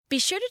Be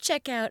sure to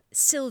check out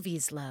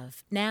Sylvie's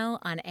Love, now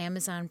on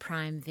Amazon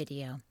Prime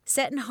Video.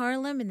 Set in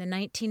Harlem in the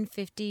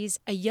 1950s,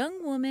 a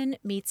young woman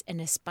meets an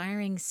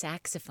aspiring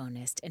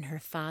saxophonist in her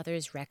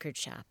father's record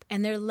shop,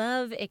 and their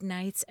love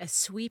ignites a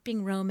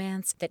sweeping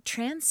romance that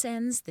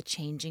transcends the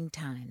changing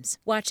times.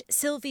 Watch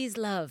Sylvie's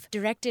Love,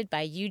 directed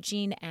by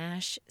Eugene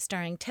Ash,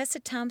 starring Tessa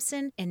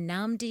Thompson and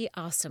Nnamdi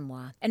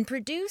Asomugha, and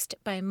produced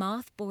by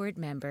Moth board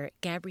member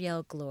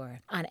Gabrielle Glore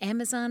on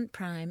Amazon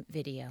Prime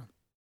Video.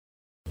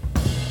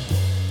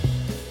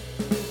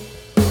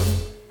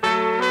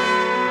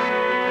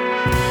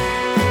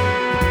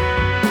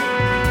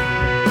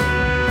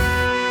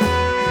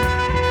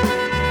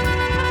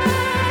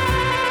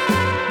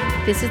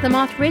 This is the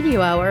Moth Radio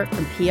Hour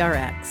from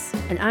PRX,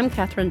 and I'm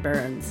Catherine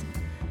Burns.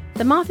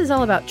 The Moth is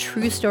all about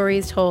true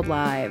stories told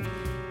live,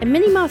 and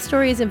many Moth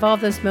stories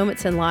involve those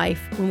moments in life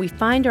when we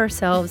find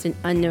ourselves in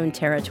unknown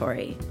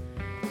territory.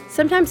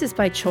 Sometimes it's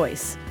by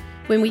choice,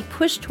 when we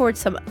push towards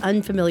some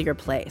unfamiliar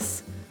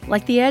place,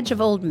 like the edge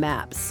of old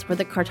maps where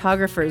the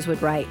cartographers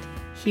would write,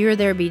 "Here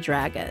there be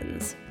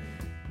dragons."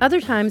 Other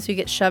times we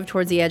get shoved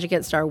towards the edge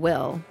against our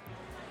will.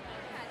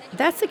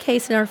 That's the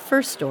case in our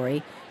first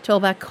story,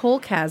 told by Cole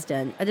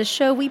Kazdin at a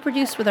show we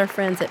produced with our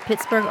friends at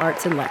Pittsburgh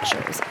Arts and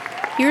Lectures.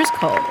 Here's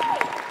Cole.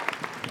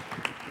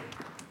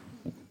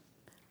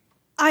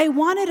 I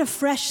wanted a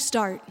fresh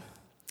start.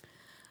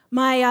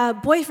 My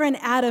boyfriend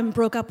Adam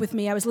broke up with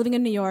me. I was living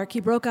in New York.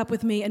 He broke up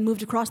with me and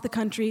moved across the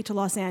country to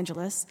Los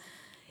Angeles.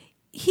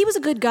 He was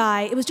a good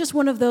guy. It was just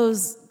one of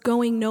those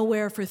going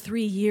nowhere for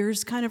 3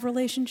 years kind of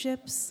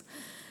relationships.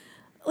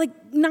 Like,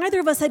 neither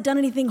of us had done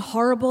anything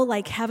horrible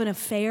like have an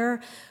affair.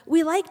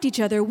 We liked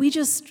each other. We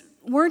just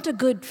weren't a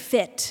good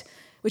fit,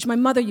 which my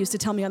mother used to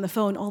tell me on the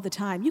phone all the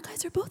time. You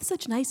guys are both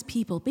such nice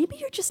people. Maybe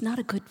you're just not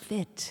a good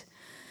fit.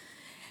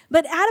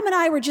 But Adam and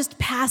I were just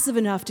passive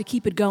enough to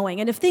keep it going.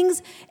 And if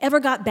things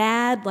ever got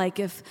bad, like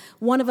if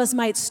one of us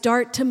might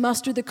start to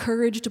muster the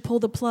courage to pull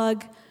the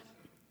plug,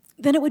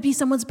 then it would be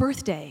someone's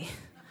birthday.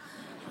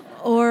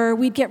 Or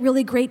we'd get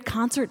really great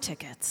concert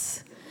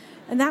tickets.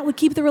 And that would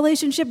keep the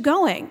relationship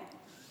going.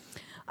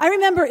 I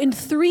remember in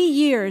 3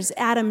 years,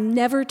 Adam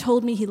never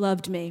told me he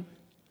loved me.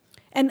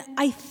 And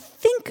I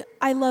think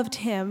I loved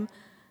him,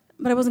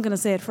 but I wasn't going to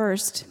say it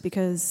first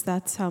because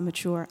that's how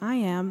mature I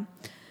am.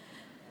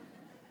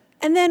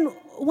 And then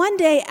one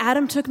day,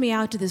 Adam took me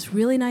out to this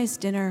really nice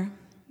dinner,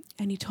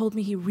 and he told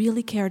me he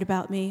really cared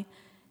about me,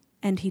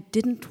 and he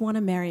didn't want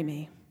to marry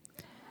me.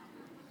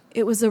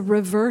 It was a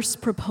reverse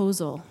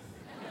proposal.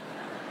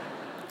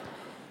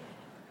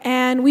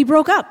 And we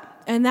broke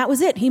up, and that was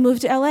it. He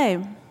moved to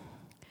LA.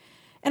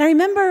 And I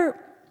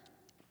remember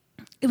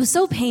it was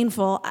so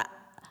painful.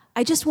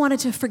 I just wanted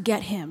to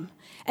forget him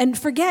and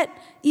forget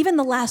even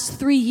the last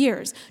 3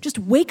 years. Just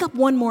wake up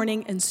one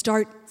morning and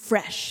start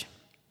fresh.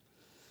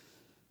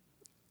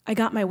 I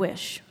got my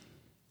wish.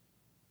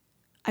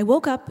 I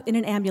woke up in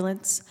an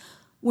ambulance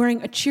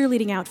wearing a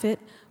cheerleading outfit,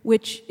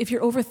 which, if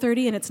you're over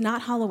 30 and it's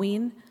not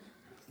Halloween,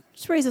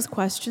 just raises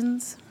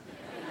questions.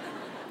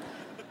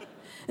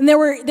 And there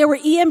were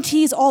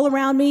EMTs all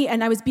around me,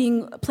 and I was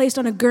being placed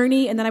on a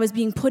gurney, and then I was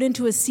being put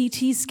into a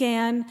CT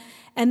scan,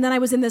 and then I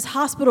was in this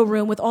hospital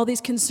room with all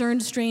these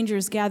concerned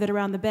strangers gathered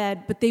around the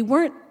bed, but they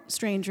weren't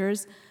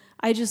strangers.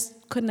 I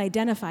just couldn't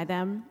identify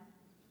them.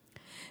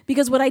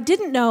 Because what I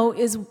didn't know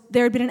is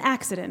there had been an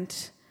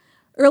accident.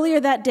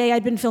 Earlier that day,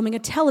 I'd been filming a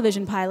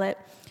television pilot.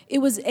 It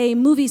was a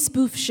movie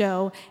spoof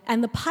show,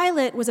 and the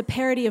pilot was a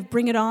parody of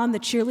Bring It On, the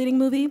cheerleading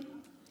movie.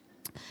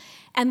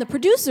 And the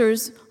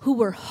producers, who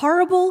were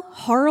horrible,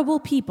 horrible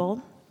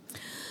people,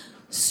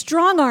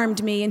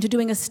 strong-armed me into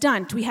doing a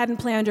stunt we hadn't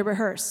planned or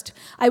rehearsed.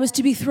 I was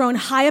to be thrown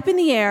high up in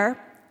the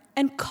air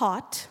and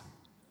caught.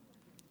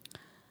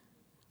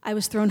 I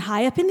was thrown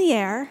high up in the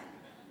air.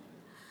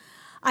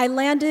 I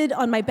landed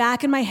on my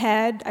back and my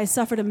head. I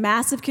suffered a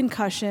massive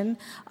concussion.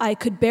 I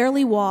could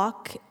barely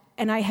walk,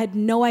 and I had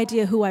no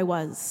idea who I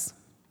was.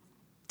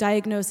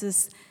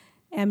 Diagnosis,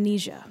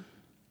 amnesia.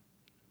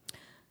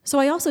 So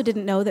I also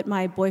didn't know that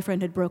my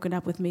boyfriend had broken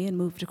up with me and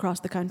moved across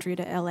the country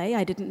to LA.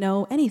 I didn't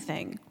know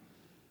anything.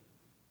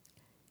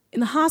 In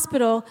the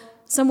hospital,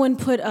 someone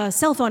put a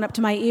cell phone up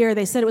to my ear.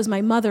 They said it was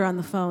my mother on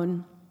the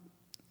phone.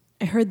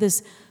 I heard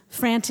this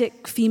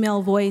frantic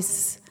female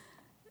voice.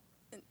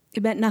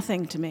 It meant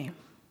nothing to me.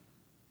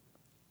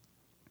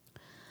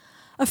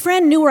 A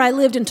friend knew where I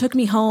lived and took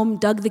me home,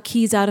 dug the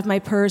keys out of my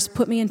purse,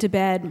 put me into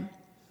bed.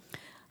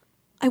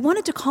 I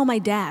wanted to call my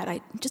dad.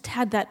 I just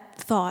had that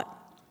thought.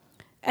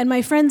 And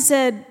my friend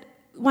said,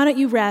 "Why don't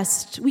you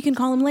rest? We can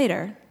call him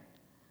later."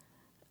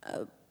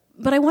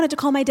 But I wanted to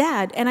call my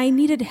dad, and I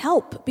needed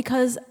help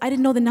because I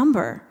didn't know the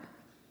number.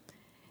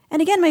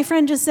 And again, my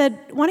friend just said,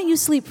 "Why don't you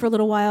sleep for a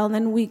little while, and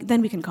then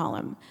we can call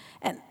him."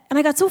 And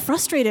I got so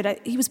frustrated.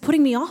 He was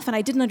putting me off, and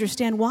I didn't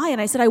understand why. And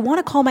I said, "I want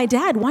to call my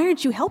dad. Why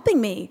aren't you helping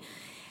me?"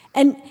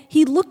 And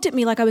he looked at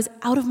me like I was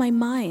out of my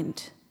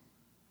mind.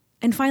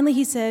 And finally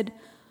he said,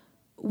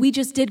 "We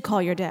just did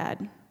call your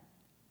dad.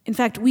 In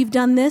fact, we've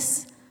done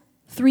this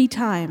 3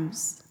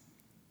 times.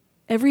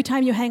 Every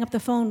time you hang up the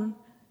phone,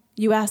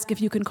 you ask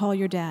if you can call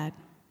your dad."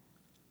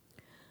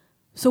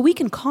 So we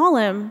can call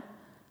him,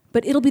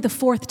 but it'll be the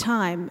 4th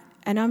time,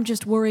 and I'm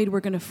just worried we're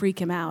going to freak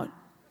him out.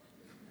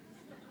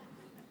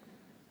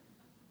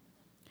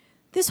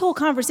 This whole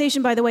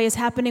conversation, by the way, is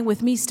happening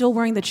with me still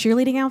wearing the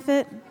cheerleading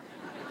outfit.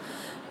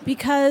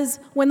 Because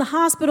when the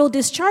hospital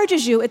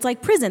discharges you, it's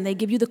like prison. They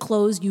give you the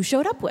clothes you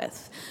showed up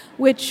with,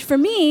 which for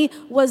me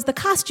was the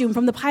costume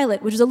from the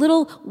pilot, which is a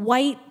little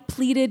white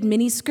pleated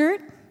miniskirt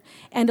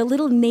and a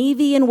little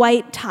navy and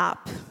white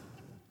top.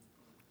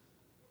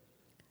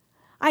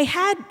 I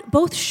had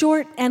both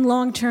short and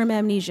long-term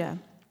amnesia.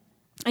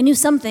 I knew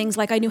some things,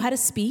 like I knew how to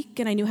speak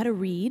and I knew how to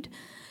read,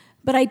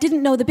 but I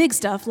didn't know the big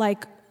stuff,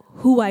 like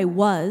who I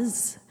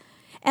was.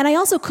 And I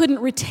also couldn't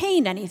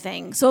retain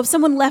anything. So if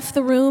someone left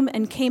the room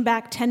and came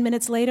back 10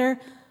 minutes later,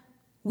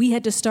 we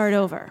had to start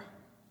over.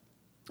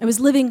 I was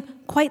living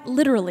quite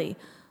literally,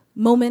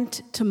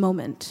 moment to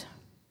moment.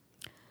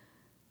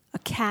 A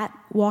cat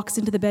walks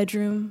into the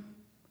bedroom.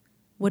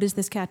 What is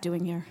this cat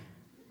doing here?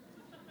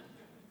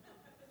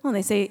 Well,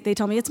 they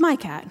tell me it's my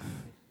cat.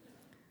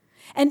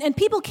 And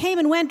people came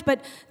and went,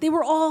 but they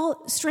were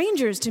all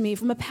strangers to me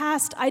from a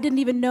past I didn't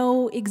even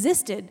know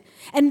existed.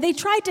 And they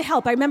tried to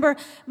help. I remember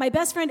my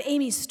best friend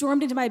Amy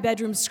stormed into my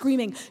bedroom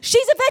screaming,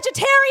 "She's a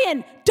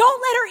vegetarian!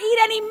 Don't let her eat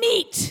any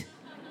meat!"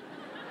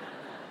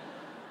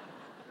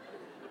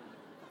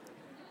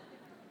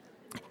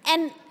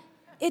 And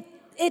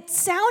it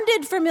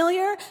sounded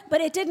familiar,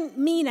 but it didn't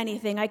mean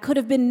anything. I could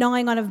have been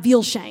gnawing on a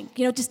veal shank.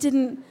 It just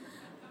didn't.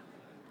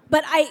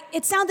 But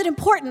it sounded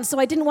important, so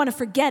I didn't want to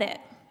forget it.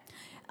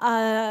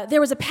 There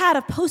was a pad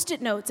of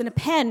Post-it notes and a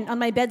pen on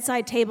my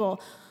bedside table,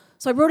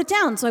 so I wrote it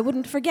down so I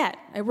wouldn't forget.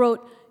 I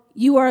wrote,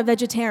 "You are a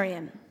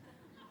vegetarian."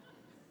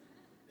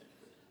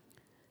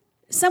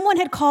 Someone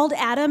had called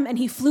Adam, and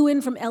he flew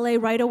in from LA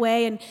right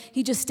away, and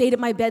he just stayed at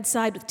my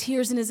bedside with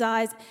tears in his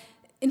eyes.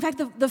 In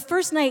fact, the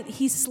first night,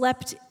 he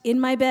slept in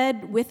my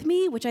bed with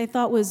me, which I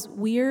thought was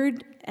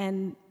weird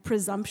and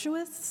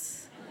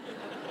presumptuous.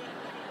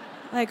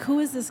 Like, who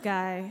is this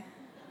guy?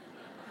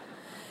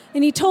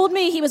 And he told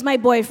me he was my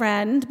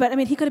boyfriend, but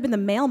he could have been the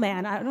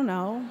mailman, I don't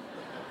know.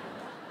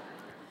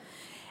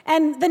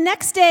 And the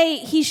next day,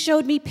 he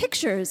showed me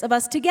pictures of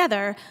us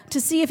together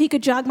to see if he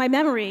could jog my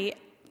memory,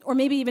 or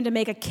maybe even to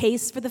make a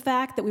case for the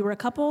fact that we were a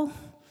couple.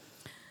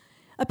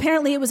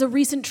 Apparently, it was a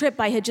recent trip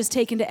I had just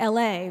taken to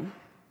LA.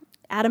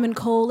 Adam and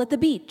Cole at the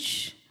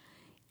beach.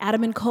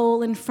 Adam and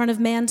Cole in front of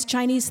Mann's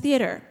Chinese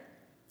Theater.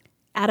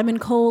 Adam and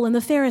Cole in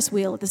the Ferris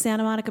wheel at the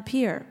Santa Monica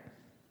Pier.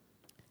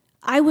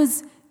 I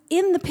was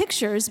in the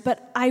pictures,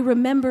 but I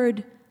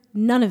remembered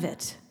none of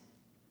it.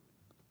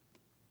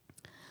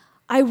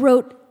 I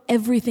wrote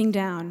everything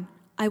down.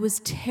 I was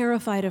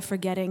terrified of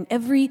forgetting.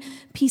 Every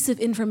piece of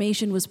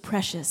information was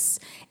precious.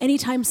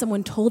 Anytime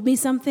someone told me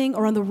something,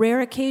 or on the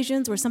rare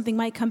occasions where something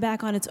might come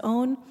back on its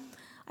own,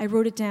 I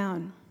wrote it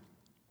down.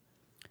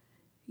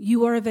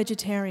 You are a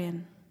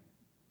vegetarian.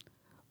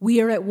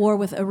 We are at war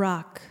with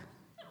Iraq.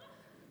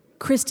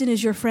 Kristen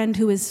is your friend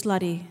who is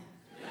slutty.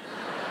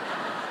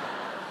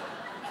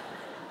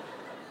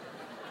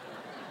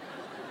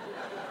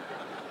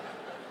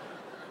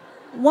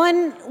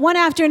 One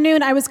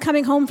afternoon, I was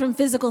coming home from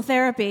physical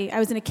therapy. I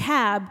was in a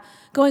cab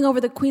going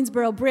over the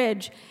Queensboro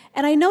Bridge,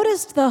 and I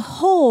noticed the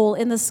hole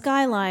in the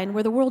skyline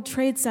where the World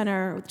Trade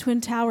Center with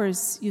Twin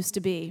Towers used to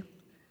be.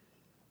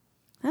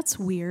 That's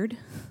weird.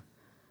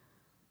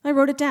 I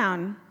wrote it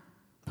down.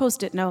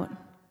 Post-it note.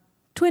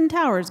 Twin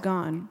Towers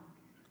gone.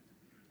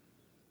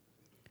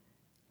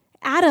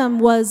 Adam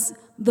was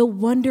the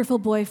wonderful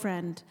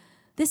boyfriend.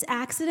 This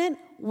accident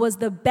was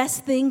the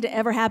best thing to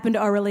ever happen to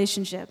our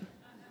relationship.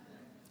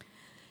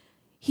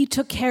 He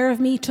took care of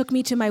me, took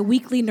me to my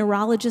weekly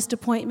neurologist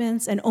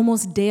appointments and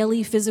almost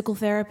daily physical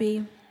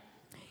therapy.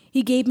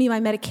 He gave me my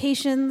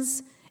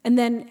medications and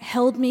then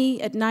held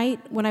me at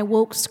night when I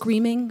woke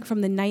screaming from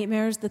the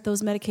nightmares that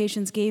those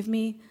medications gave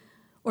me,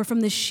 or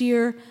from the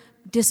sheer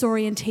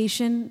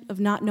disorientation of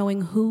not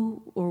knowing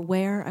who or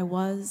where I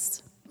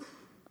was.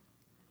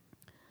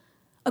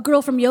 A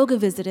girl from yoga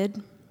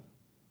visited.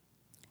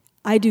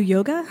 I do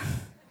yoga?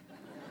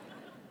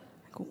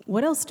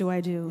 What else do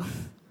I do?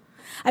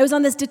 I was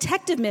on this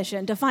detective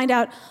mission to find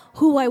out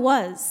who I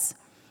was.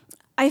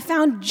 I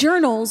found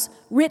journals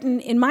written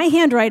in my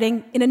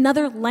handwriting in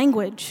another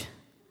language.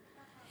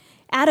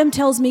 Adam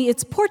tells me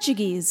it's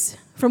Portuguese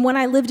from when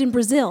I lived in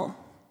Brazil.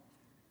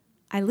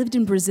 I lived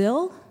in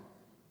Brazil?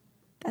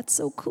 That's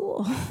so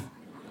cool.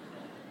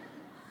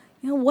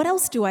 What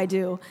else do I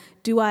do?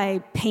 Do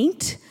I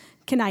paint?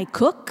 Can I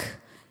cook?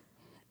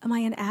 Am I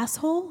an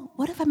asshole?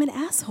 What if I'm an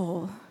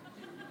asshole?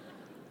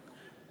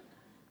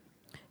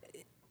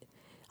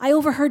 I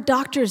overheard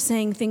doctors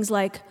saying things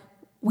like,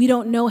 "We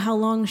don't know how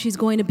long she's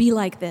going to be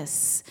like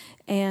this,"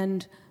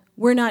 and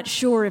 "We're not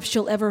sure if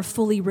she'll ever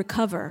fully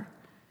recover."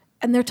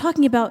 And they're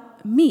talking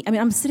about me.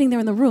 I'm sitting there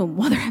in the room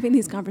while they're having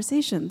these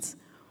conversations.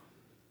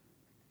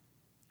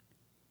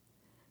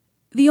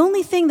 The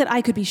only thing that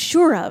I could be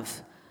sure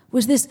of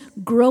was this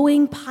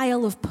growing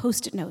pile of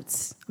Post-it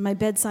notes on my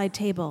bedside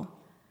table.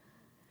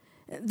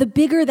 The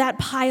bigger that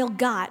pile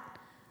got,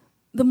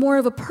 the more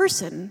of a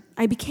person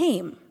I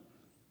became.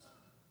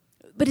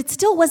 But it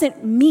still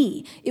wasn't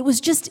me. It was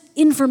just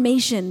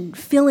information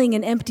filling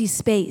an empty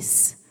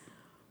space.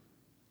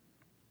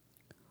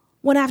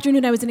 One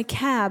afternoon, I was in a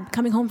cab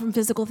coming home from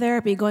physical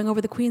therapy, going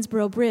over the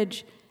Queensboro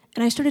Bridge,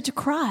 and I started to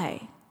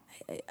cry.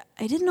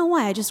 I didn't know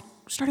why. I just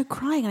started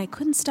crying, and I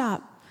couldn't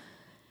stop.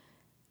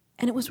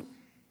 And it was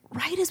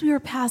right as we were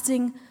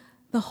passing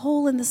the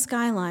hole in the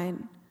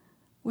skyline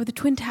where the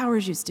Twin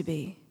Towers used to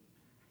be.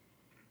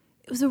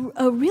 It was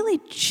a really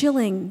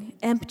chilling,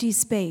 empty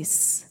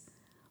space,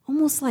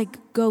 almost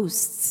like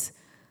ghosts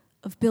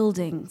of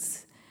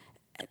buildings.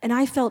 And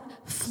I felt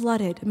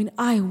flooded.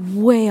 I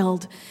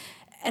wailed.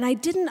 And I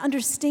didn't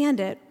understand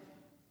it.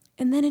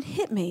 And then it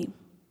hit me.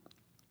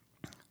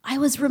 I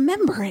was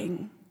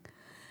remembering.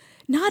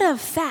 Not a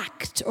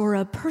fact or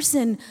a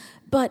person,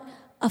 but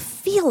a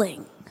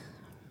feeling.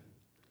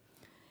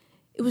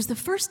 It was the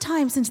first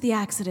time since the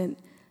accident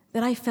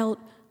that I felt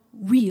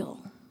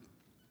real.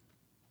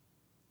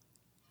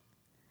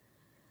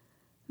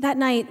 That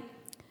night,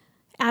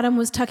 Adam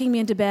was tucking me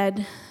into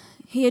bed.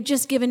 He had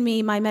just given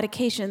me my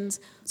medications,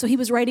 so he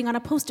was writing on a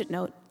Post-it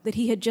note that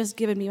he had just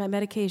given me my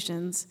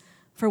medications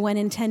for when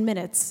in 10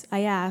 minutes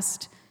I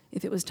asked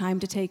if it was time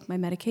to take my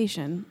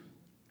medication.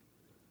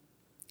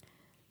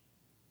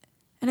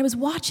 And I was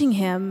watching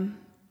him,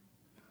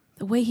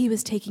 the way he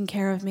was taking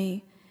care of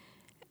me,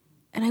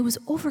 and I was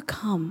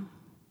overcome.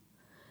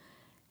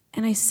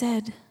 And I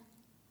said,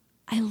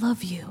 "I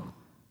love you."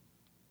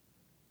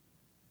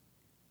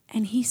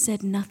 And he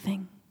said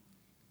nothing.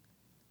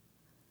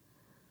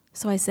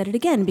 So I said it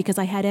again because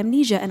I had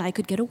amnesia and I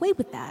could get away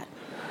with that.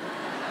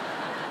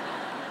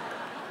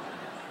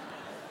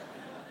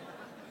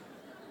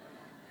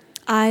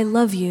 "I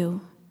love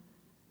you."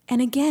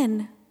 And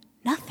again,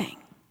 nothing.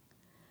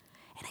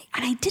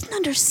 And I didn't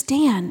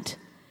understand.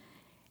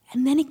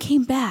 And then it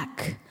came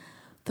back.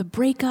 The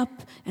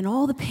breakup and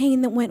all the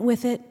pain that went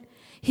with it.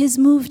 His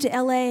move to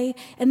LA,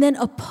 and then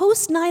a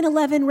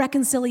post-9/11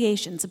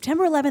 reconciliation.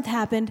 September 11th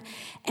happened,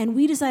 and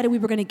we decided we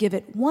were going to give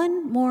it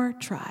one more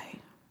try.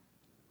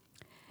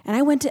 And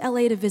I went to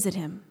LA to visit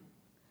him.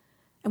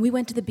 And we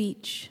went to the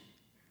beach.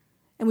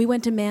 And we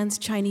went to Mann's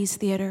Chinese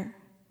Theater.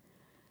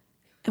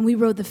 And we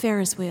rode the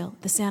Ferris wheel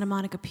at the Santa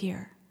Monica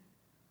Pier.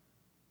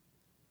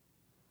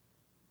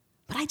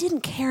 But I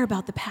didn't care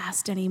about the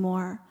past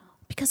anymore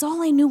because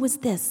all I knew was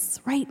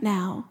this, right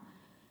now.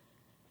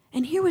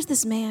 And here was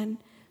this man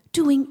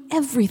doing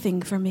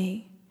everything for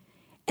me.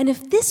 And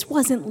if this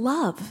wasn't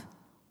love,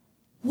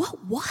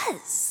 what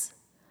was?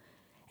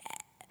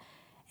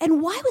 And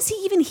why was he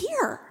even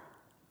here?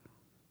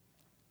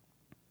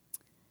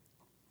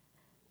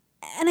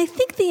 And I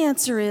think the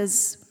answer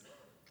is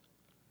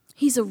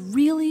he's a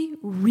really,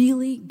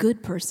 really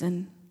good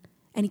person,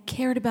 and he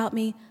cared about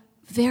me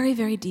very,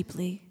 very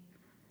deeply.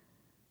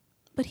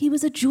 But he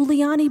was a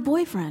Giuliani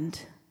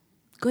boyfriend,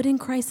 good in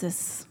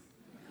crisis.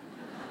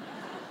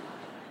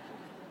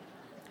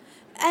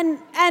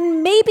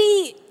 And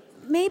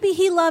maybe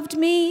he loved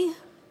me.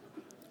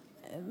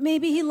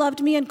 Maybe he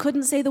loved me and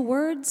couldn't say the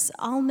words.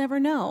 I'll never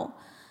know.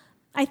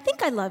 I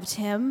think I loved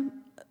him,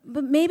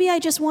 but maybe I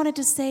just wanted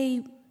to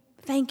say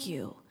thank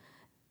you,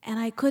 and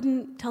I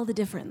couldn't tell the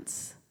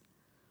difference.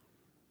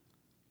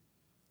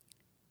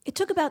 It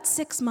took about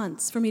 6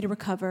 months for me to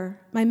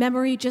recover. My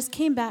memory just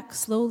came back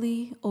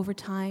slowly over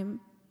time.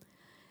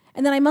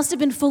 And then I must have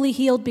been fully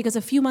healed because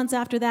a few months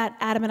after that,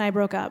 Adam and I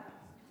broke up.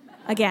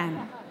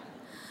 Again.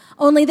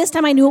 Only this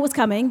time I knew it was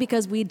coming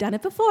because we'd done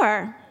it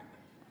before.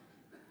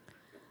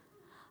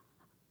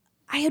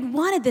 I had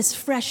wanted this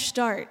fresh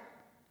start,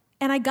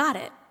 and I got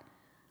it.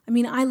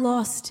 I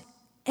lost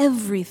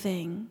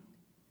everything.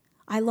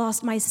 I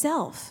lost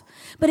myself.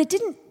 But it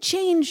didn't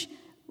change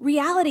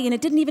reality, and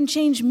it didn't even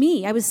change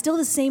me. I was still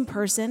the same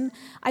person.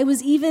 I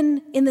was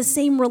even in the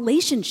same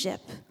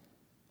relationship.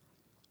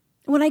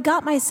 When I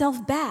got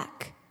myself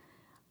back,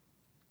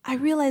 I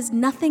realized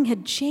nothing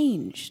had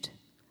changed.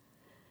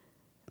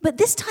 But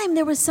this time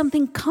there was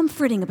something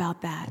comforting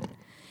about that,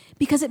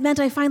 because it meant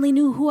I finally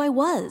knew who I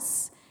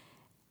was,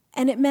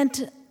 and it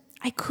meant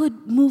I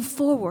could move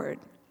forward.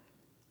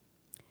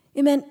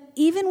 It meant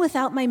even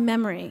without my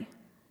memory,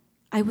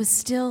 I was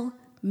still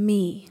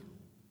me.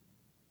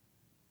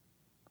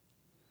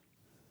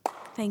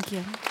 Thank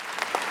you.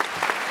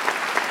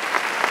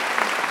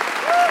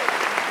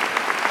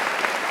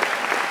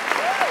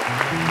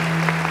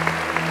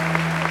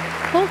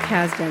 Cole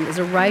Kazdin is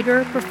a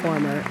writer,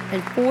 performer,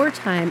 and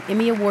 4-time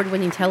Emmy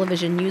Award-winning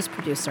television news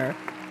producer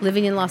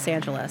living in Los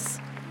Angeles.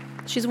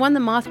 She's won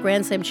the Moth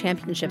Grand Slam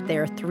Championship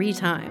there 3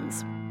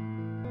 times.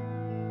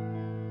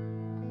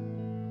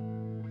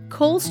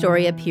 Cole's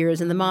story appears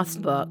in the Moth's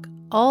book,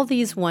 All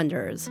These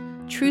Wonders,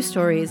 True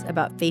Stories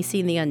About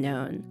Facing the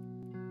Unknown.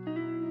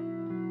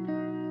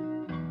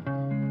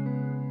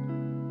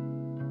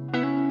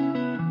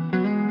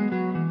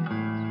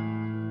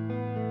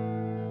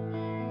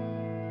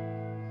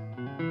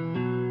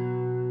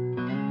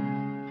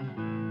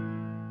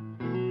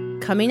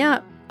 Coming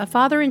up, a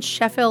father in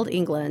Sheffield,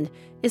 England,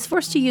 is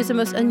forced to use the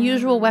most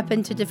unusual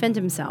weapon to defend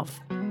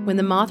himself when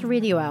the Moth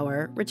Radio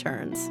Hour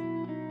returns.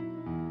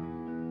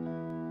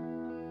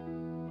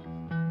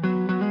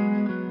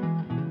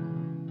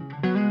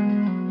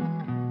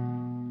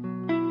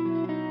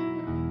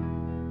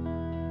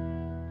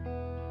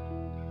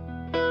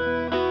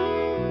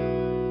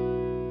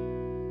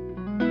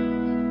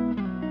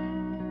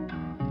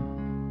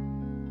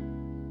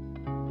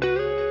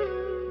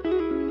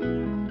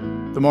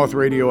 The Moth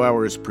Radio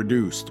Hour is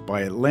produced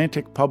by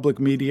Atlantic Public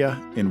Media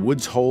in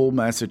Woods Hole,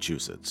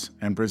 Massachusetts,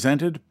 and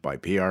presented by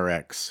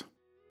PRX.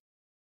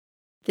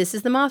 This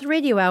is the Moth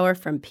Radio Hour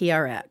from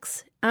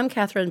PRX. I'm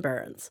Catherine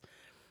Burns.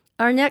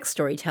 Our next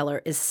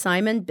storyteller is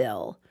Simon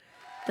Bill.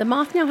 The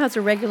Moth now has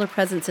a regular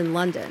presence in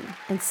London,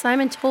 and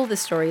Simon told this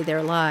story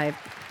there live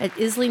at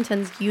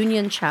Islington's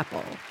Union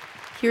Chapel.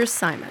 Here's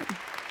Simon.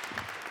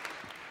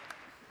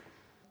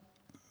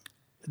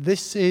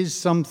 This is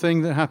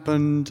something that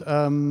happened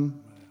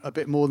a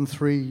bit more than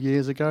 3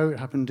 years ago. It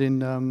happened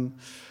in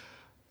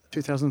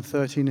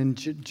 2013 in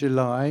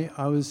July.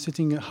 I was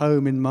sitting at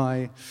home in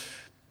my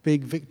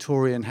big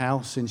Victorian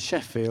house in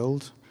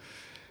Sheffield.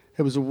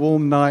 It was a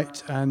warm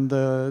night and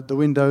the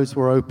windows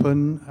were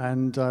open,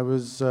 and I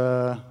was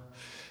at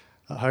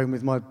home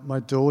with my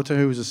daughter,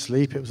 who was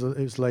asleep. It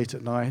was late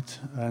at night,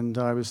 and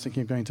I was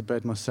thinking of going to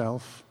bed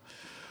myself.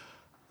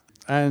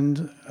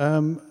 And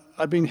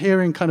I'd been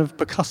hearing kind of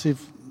percussive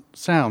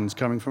sounds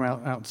coming from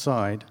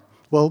outside.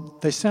 Well,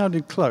 they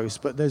sounded close,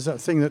 but there's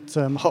that thing that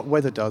hot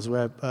weather does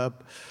where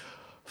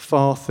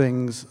far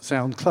things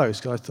sound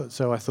close.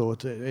 So I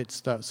thought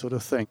it's that sort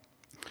of thing.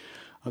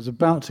 I was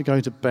about to go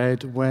to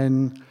bed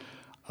when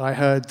I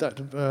heard that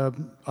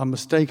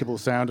unmistakable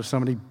sound of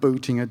somebody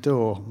booting a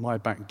door, my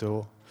back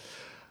door.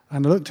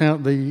 And I looked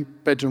out the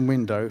bedroom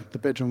window. The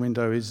bedroom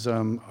window is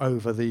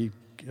over the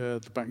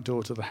back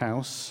door to the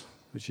house,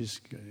 which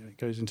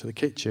goes into the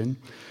kitchen.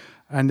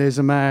 And there's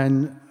a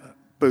man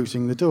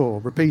booting the door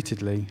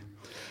repeatedly.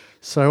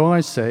 So I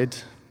said,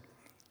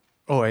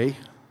 "Oi."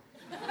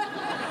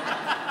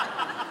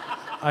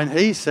 And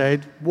he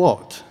said,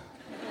 "What?"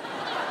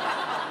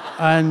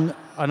 And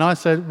I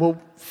said,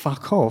 "Well,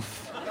 fuck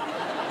off."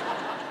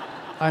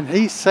 And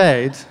he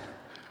said,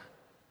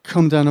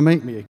 "Come down and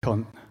meet me, you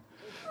cunt."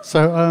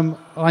 So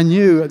I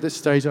knew at this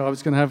stage I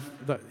was going to have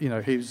that.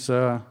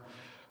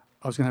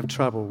 I was going to have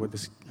trouble with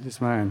this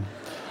man.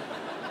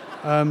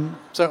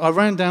 So I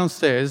ran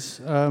downstairs,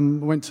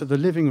 went to the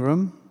living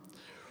room,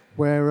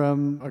 where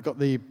I got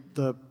the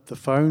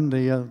phone,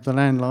 the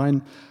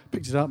landline,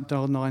 picked it up,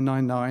 dialed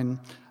 999,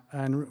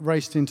 and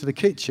raced into the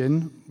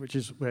kitchen, which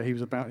is where he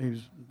was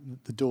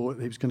the door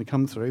that he was going to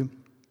come through,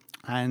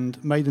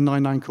 and made the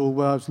 999 call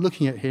where I was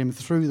looking at him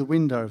through the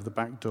window of the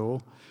back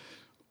door,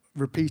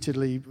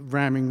 repeatedly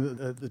ramming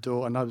the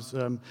door, and I was,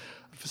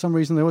 for some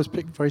reason, they always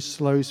pick very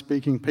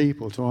slow-speaking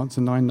people to answer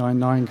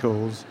 999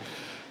 calls.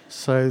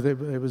 So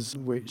there was,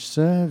 "Which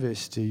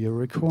service do you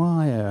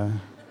require?"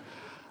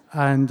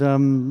 And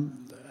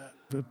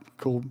the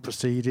call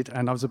proceeded,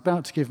 and I was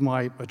about to give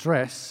my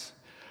address,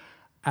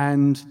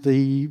 and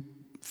the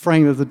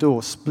frame of the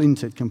door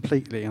splintered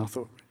completely, and I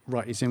thought,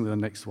 right, he's in with the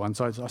next one.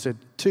 So I said,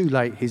 "Too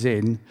late, he's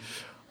in."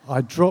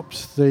 I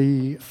dropped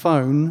the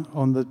phone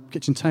on the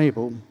kitchen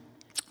table,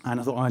 and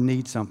I thought, I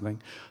need something.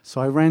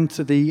 So I ran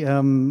to the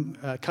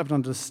cupboard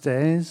under the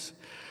stairs,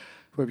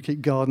 where we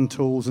keep garden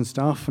tools and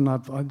stuff, and I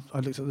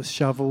looked at the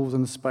shovels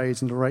and the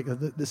spades and the rake.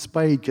 The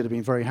spade could have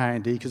been very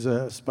handy, because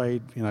a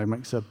spade,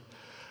 makes a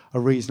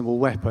reasonable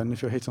weapon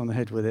if you're hit on the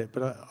head with it.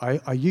 But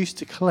I used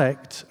to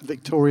collect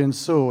Victorian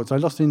swords. I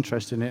lost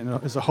interest in it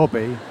as a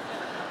hobby,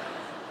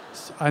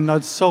 and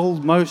I'd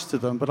sold most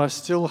of them, but I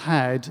still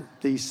had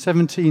the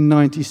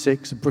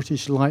 1796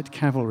 British Light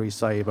Cavalry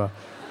sabre,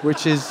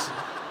 which is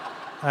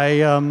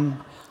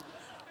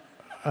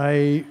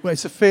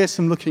it's a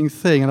fearsome-looking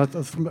thing, and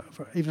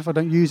even if I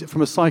don't use it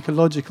from a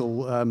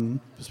psychological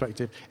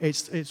perspective,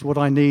 it's what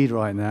I need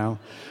right now.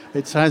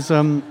 It has,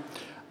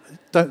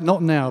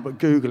 not now, but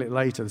Google it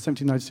later. The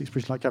 1796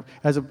 British Light Cavalry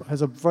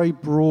has a very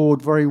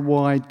broad, very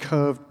wide,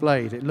 curved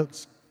blade. It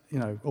looks,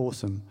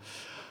 awesome.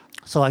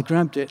 So I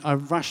grabbed it, I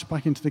rushed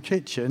back into the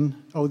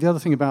kitchen. Oh, the other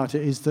thing about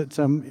it is that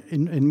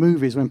in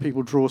movies, when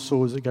people draw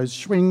swords, it goes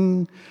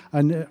swing,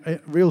 and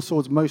real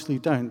swords mostly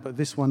don't, but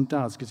this one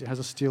does, because it has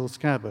a steel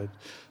scabbard.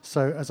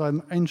 So as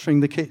I'm entering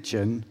the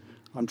kitchen,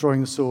 I'm drawing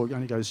the sword,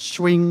 and it goes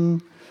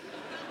swing.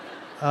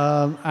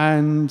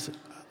 And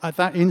at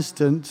that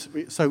instant,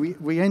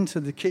 we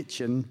entered the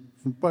kitchen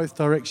from both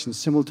directions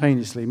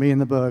simultaneously, me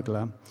and the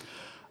burglar.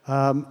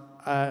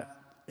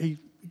 He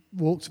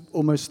walked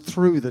almost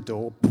through the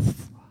door,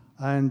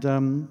 and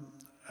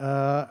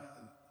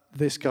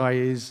this guy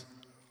is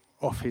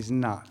off his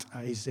nut.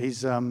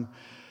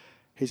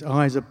 His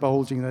eyes are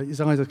bulging.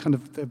 His eyes are kind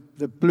of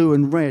they're blue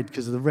and red,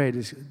 because the red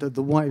is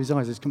the white of his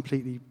eyes is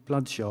completely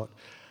bloodshot,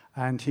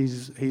 and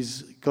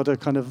he's got a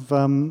kind of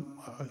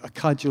a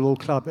cudgel or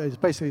club.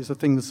 It's a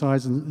thing the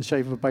size and the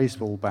shape of a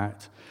baseball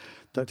bat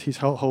that he's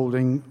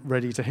holding,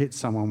 ready to hit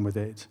someone with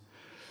it.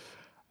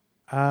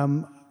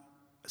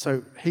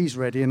 So he's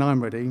ready and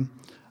I'm ready,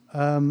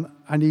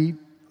 and he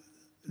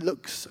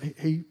looks.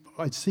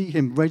 I see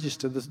him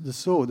register the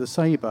sword, the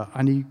saber,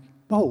 and he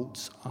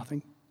bolts. I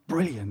think,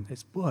 brilliant,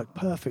 it's worked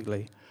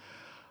perfectly.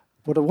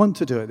 What I want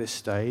to do at this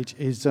stage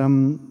is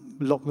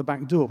lock the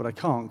back door, but I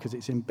can't because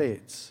it's in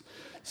bits.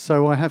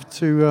 So I have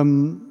to.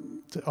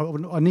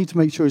 I need to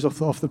make sure he's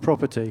off the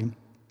property,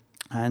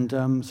 and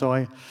so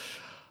I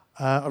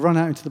run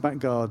out into the back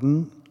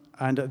garden,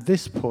 and at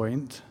this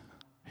point,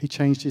 he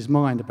changed his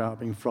mind about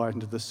being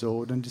frightened of the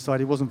sword and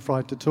decided he wasn't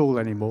frightened at all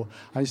anymore.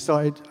 And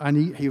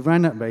he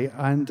ran at me,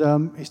 and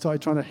he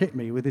started trying to hit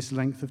me with this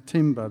length of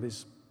timber,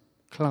 this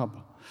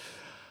club.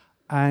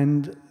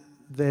 And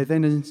there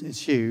then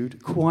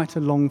ensued quite a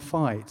long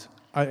fight.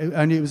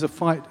 And it was a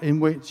fight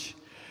in which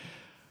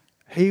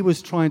he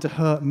was trying to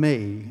hurt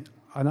me,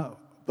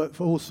 but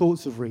for all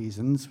sorts of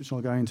reasons, which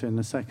I'll go into in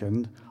a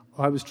second.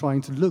 I was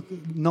trying to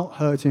not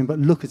hurt him, but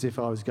look as if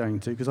I was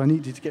going to, because I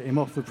needed to get him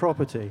off the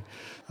property.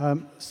 Why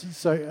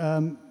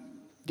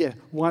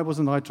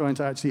wasn't I trying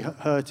to actually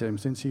hurt him,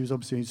 since he was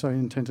obviously so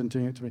intent on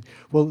doing it to me?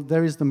 Well,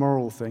 there is the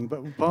moral thing,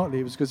 but partly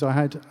it was because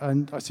I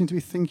seemed to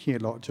be thinking a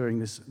lot during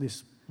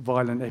this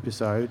violent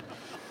episode.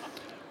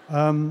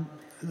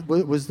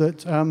 Was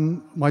that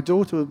my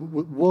daughter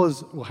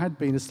had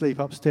been asleep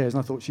upstairs,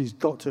 and I thought she's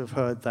got to have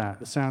heard that.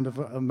 The sound of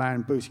a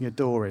man booting a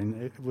door in,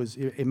 it was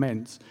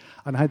immense.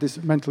 And I had this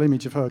mental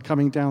image of her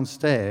coming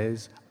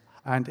downstairs,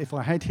 and if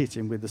I had hit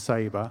him with the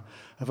sabre,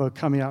 of her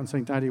coming out and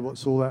saying, "Daddy,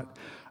 what's all that?"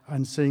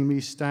 and seeing me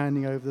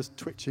standing over this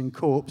twitching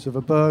corpse of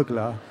a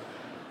burglar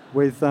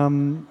with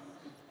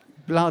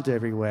blood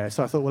everywhere.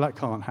 So I thought, well, that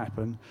can't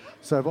happen.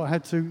 So I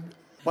had to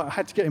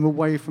get him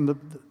away from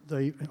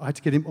I had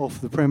to get him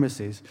off the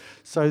premises.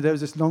 So there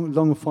was this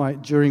long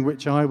fight during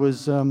which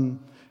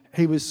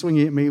he was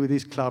swinging at me with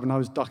his club, and I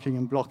was ducking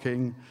and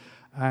blocking,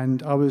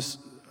 and I was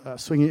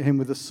swinging at him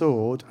with a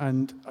sword,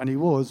 and he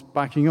was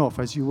backing off,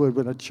 as you would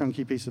when a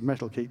chunky piece of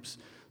metal keeps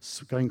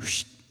going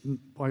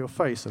by your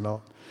face a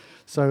lot.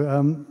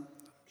 So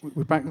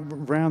we're back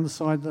round the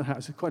side of the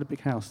house. It's quite a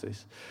big house,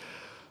 this.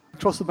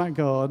 Across the back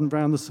garden,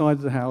 round the side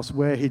of the house,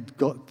 where he'd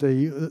got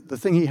the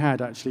thing he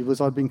had actually was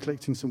I'd been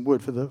collecting some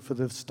wood for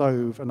the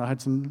stove, and I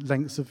had some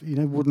lengths of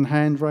wooden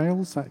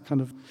handrails, that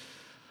kind of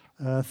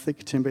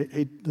thick timber.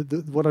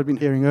 What I'd been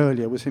hearing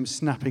earlier was him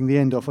snapping the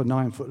end off a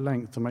 9-foot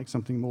length to make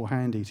something more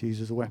handy to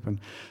use as a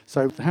weapon.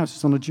 So the house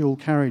is on a dual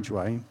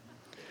carriageway,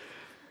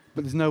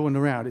 but there's no one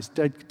around. It's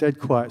dead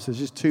quiet. So there's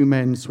just two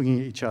men swinging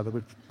at each other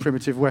with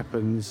primitive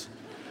weapons.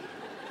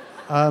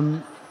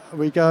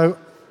 We go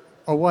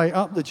away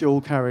up the dual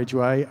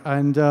carriageway,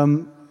 and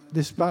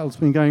this battle's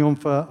been going on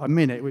for a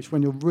minute, which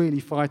when you're really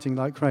fighting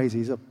like crazy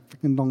is a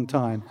freaking long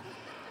time.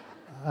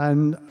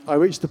 And I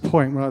reached the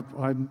point where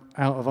I'm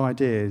out of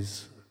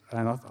ideas,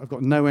 and I've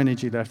got no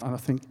energy left, and I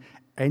think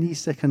any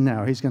second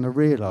now he's going to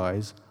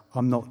realise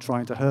I'm not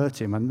trying to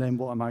hurt him, and then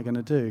what am I going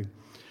to do?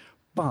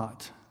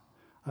 But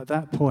at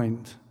that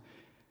point,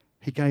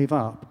 he gave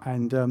up,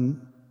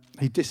 and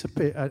he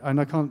disappeared,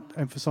 and I can't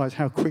emphasise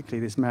how quickly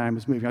this man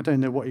was moving. I don't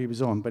know what he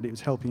was on, but it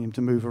was helping him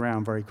to move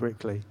around very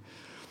quickly.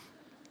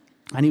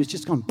 And he was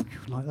just gone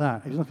like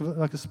that. He was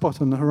like a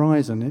spot on the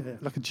horizon,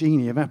 like a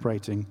genie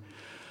evaporating.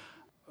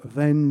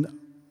 Then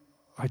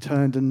I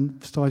turned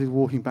and started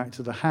walking back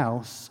to the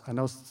house, and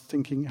I was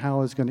thinking how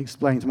I was going to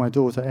explain to my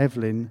daughter,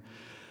 Evelyn,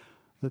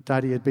 that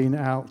Daddy had been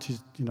out.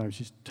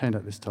 She's 10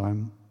 at this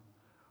time.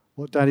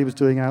 What Daddy was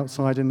doing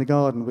outside in the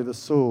garden with a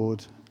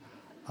sword,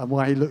 and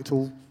why he looked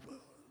all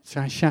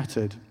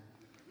shattered.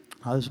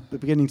 I was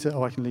beginning to,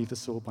 I can leave the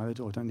sword by the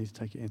door, I don't need to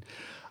take it in.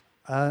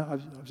 I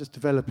was just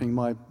developing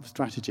my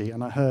strategy,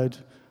 and I heard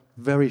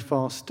very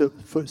fast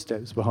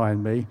footsteps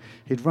behind me.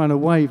 He'd run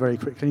away very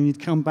quickly, and he'd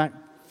come back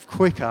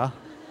quicker.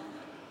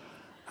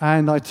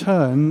 And I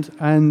turned,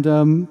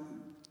 and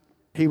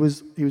he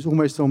was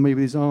almost on me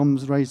with his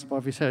arms raised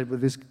above his head,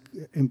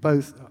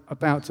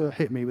 about to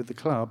hit me with the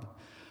club.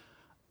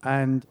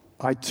 And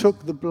I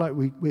took the blow.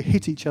 We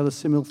hit each other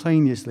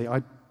simultaneously.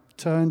 I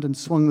turned and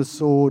swung the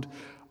sword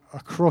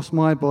across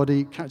my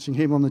body, catching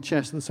him on the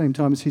chest at the same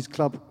time as his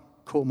club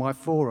caught my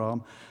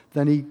forearm.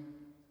 Then he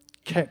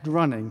kept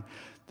running.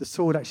 The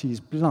sword actually is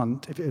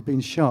blunt. If it had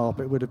been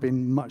sharp, it would have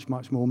been much,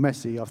 much more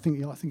messy. I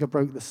think I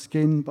broke the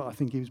skin, but I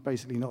think he was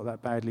basically not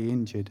that badly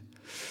injured.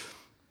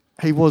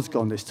 He was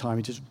gone this time.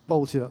 He just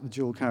bolted up the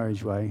dual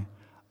carriageway,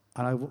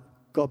 and I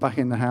got back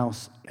in the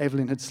house.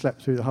 Evelyn had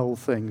slept through the whole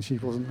thing. She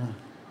wasn't there.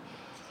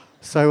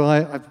 So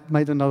I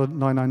made another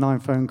 999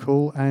 phone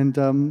call, and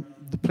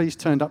the police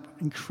turned up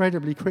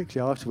incredibly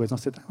quickly afterwards. And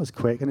I said, that was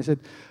quick. And they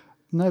said,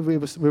 no, we're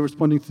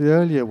responding to the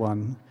earlier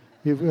one.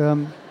 They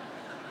were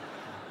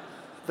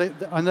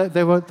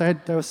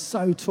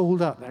so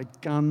tooled up. They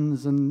had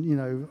guns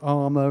and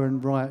armour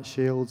and riot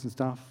shields and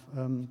stuff.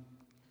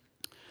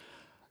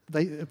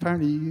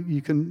 Apparently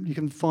you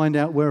can find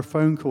out where a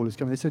phone call is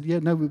coming. They said, yeah,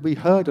 no, we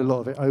heard a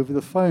lot of it over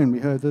the phone. We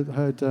heard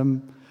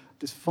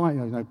this fight,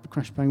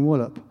 crash bang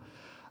wallop.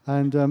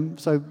 And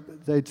so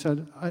they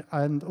said,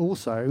 and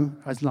also,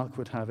 as luck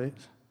would have it,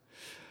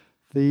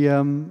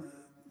 the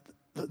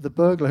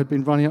burglar had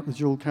been running up the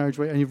dual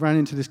carriageway, and he ran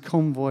into this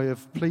convoy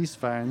of police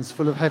vans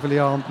full of heavily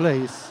armed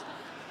police,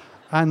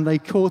 and they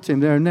caught him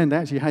there and then. They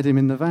actually had him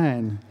in the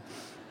van.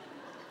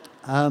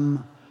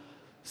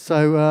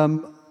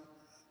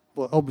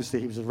 Well,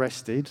 obviously he was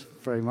arrested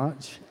very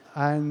much,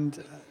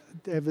 and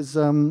he was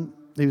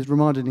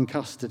remanded in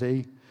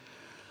custody.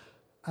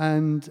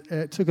 And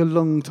it took a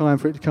long time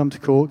for it to come to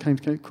court. It came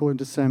to court in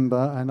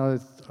December, and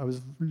I was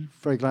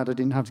very glad I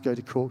didn't have to go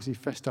to court because he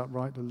fessed up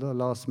right at the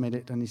last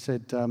minute, and he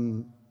said,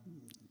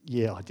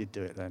 yeah, I did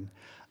do it then.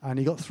 And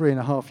he got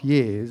 3.5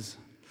 years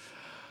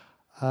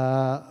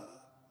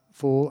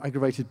for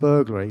aggravated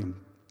burglary.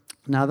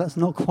 Now, that's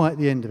not quite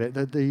the end of it.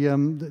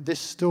 This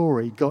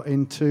story got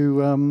into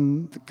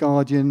the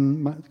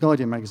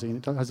Guardian magazine.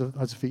 It has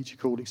a feature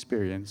called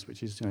Experience,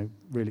 which is,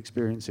 real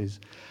experiences.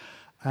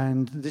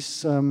 And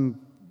this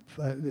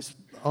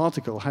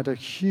article had a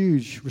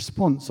huge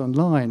response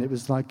online. It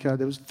was like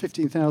there was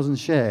 15,000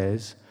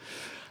 shares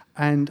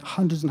and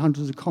hundreds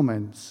of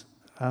comments.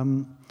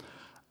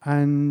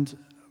 And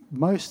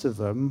most of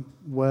them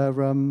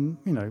were,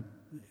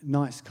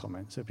 nice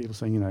comments. So people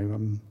saying,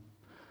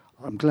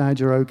 I'm glad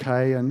you're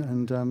okay,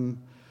 and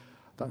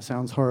that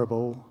sounds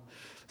horrible.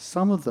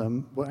 Some of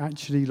them were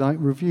actually like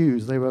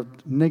reviews. They were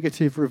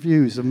negative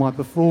reviews of my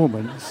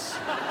performance,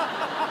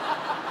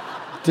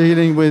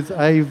 dealing with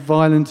a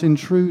violent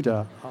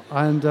intruder.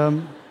 And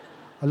a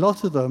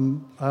lot of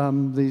them,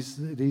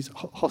 these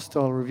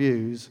hostile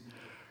reviews,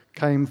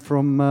 came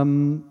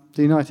from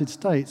the United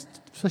States,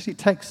 especially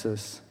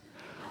Texas.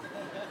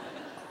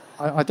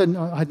 I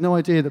had no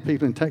idea that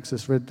people in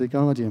Texas read The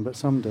Guardian, but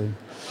some do.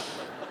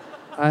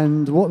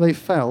 And what they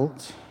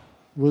felt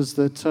was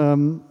that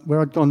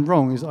where I'd gone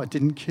wrong is I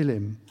didn't kill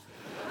him.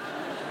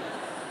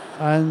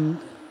 And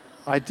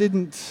I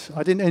didn't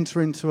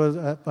enter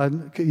into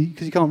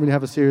because you can't really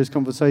have a serious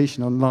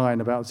conversation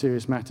online about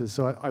serious matters,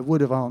 so I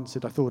would have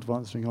answered. I thought of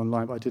answering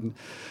online, but I didn't.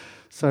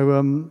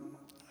 So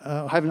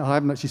I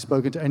haven't actually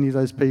spoken to any of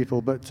those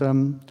people, but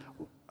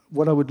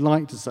what I would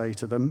like to say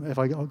to them, if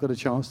I got a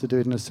chance to do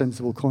it in a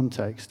sensible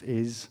context,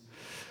 is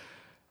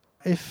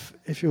if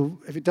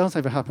it does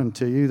ever happen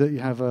to you that you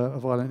have a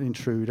violent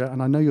intruder,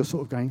 and I know you're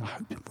sort of going,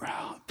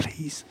 oh,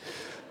 please.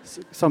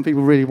 Some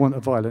people really want a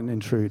violent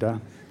intruder.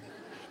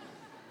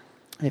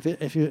 If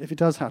it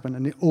does happen,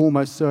 and it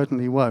almost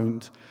certainly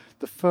won't,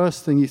 the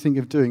first thing you think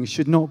of doing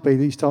should not be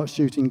that you start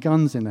shooting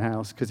guns in the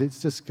house, because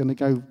it's just going to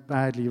go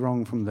badly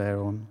wrong from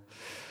there on.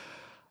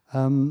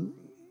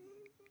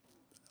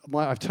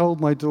 I've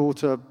told my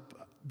daughter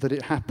that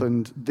it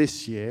happened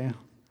this year,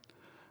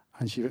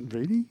 and she went,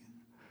 really?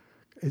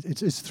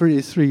 It's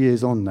 3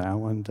 years on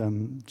now,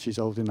 and she's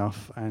old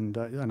enough, and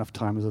enough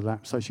time has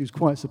elapsed. So she was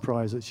quite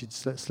surprised that she'd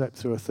slept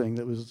through a thing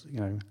that was,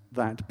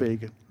 that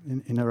big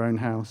in her own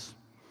house.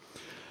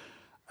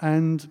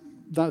 And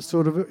that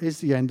sort of is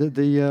the end.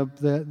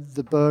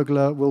 The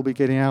burglar will be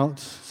getting out,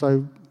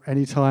 so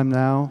any time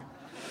now.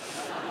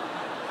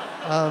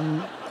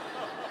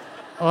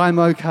 I'm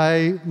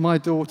okay, my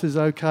daughter's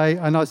okay,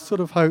 and I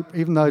sort of hope,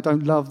 even though I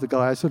don't love the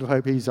guy, I sort of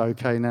hope he's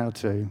okay now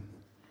too.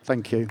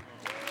 Thank you.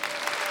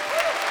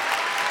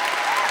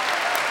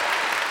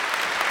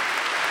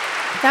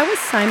 That was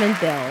Simon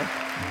Bill.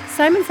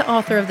 Simon's the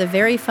author of the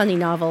very funny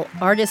novel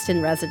Artist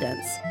in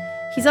Residence.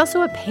 He's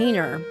also a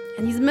painter,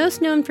 and he's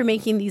most known for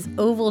making these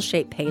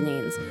oval-shaped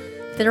paintings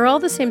that are all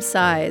the same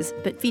size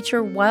but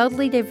feature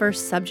wildly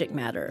diverse subject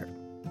matter.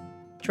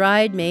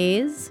 Dried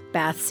maize,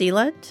 bath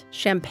sealant,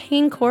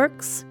 champagne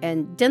corks,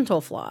 and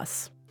dental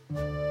floss.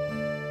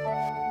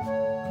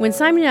 When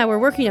Simon and I were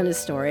working on his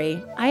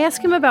story, I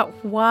asked him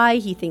about why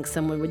he thinks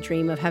someone would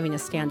dream of having a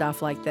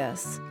standoff like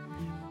this.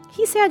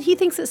 He said he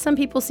thinks that some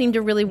people seem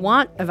to really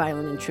want a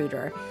violent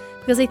intruder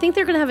because they think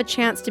they're going to have a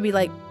chance to be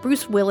like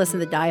Bruce Willis in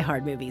the Die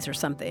Hard movies or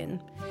something.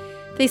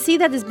 They see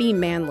that as being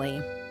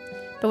manly.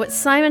 But what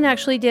Simon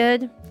actually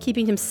did,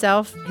 keeping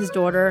himself, his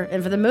daughter,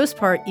 and for the most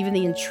part, even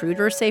the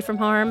intruder safe from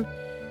harm,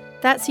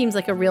 that seems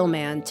like a real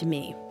man to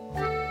me.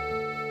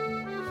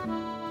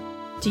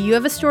 Do you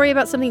have a story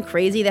about something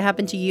crazy that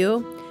happened to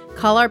you?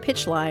 Call our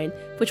pitch line,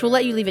 which will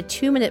let you leave a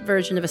 2-minute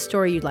version of a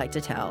story you'd like to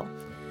tell.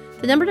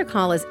 The number to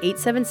call is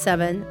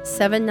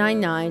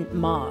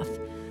 877-799-MOTH,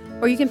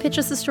 or you can pitch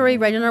us a story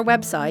right on our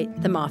website,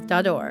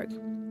 themoth.org.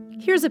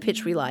 Here's a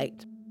pitch we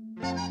liked.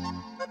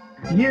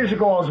 Years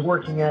ago, I was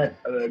working at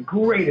a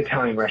great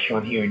Italian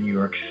restaurant here in New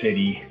York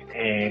City,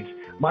 and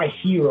my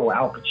hero,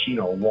 Al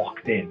Pacino,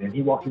 walked in, and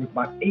he walked in with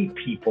about 8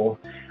 people.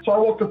 So I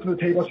walked up to the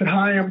table, I said,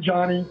 "Hi, I'm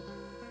Johnny.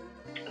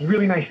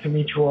 Really nice to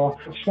meet you all.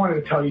 I just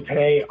wanted to tell you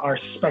today, our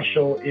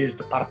special is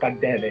the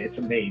pappardelle. It's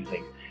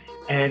amazing."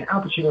 And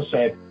Al Pacino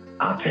said,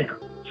 "I'll take a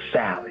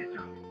salad,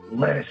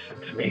 lettuce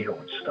and tomato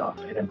and stuff,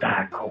 and a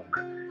Diet Coke."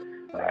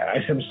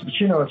 I said, "Mr.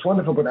 Pacino, it's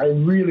wonderful, but I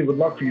really would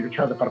love for you to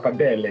try the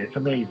pappardelle. It's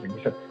amazing."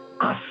 He said,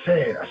 "I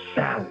said a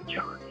salad,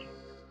 Johnny."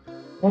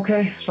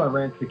 Okay, so I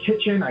ran to the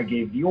kitchen, I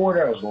gave the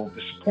order, I was a little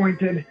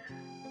disappointed.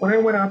 When I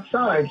went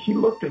outside, he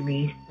looked at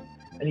me,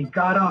 and he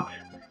got up,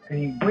 and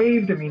he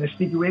waved at me in a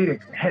sneaky way to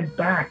head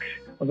back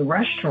of the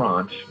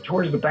restaurant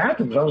towards the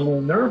bathrooms. I was a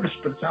little nervous,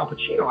 but it's Al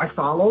Pacino. I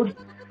followed,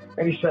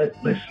 and he said,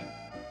 "Listen,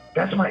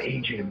 that's my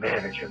agent and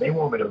manager. They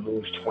want me to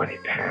lose 20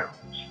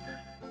 pounds.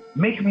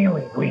 Make me a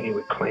linguine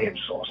with clam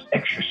sauce,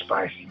 extra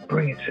spicy,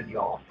 bring it to the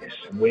office,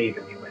 and wave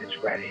at me when it's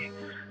ready."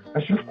 I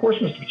said, of course,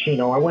 Mr.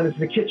 Pacino. I went into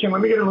the kitchen. Let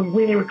me get a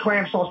linguine with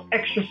clam sauce,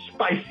 extra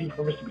spicy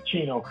for Mr.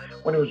 Pacino.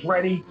 When it was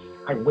ready,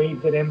 I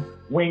waved at him,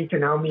 winked, and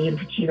now me and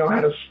Pacino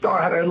had a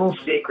little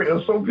secret. It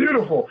was so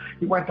beautiful.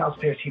 He went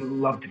downstairs. He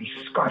loved it. He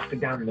scarfed it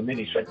down in a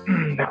minute. He said,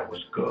 that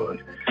was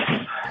good.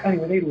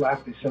 Anyway, they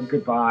left. They said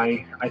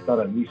goodbye. I thought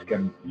I'd at least get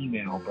an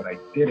email, but I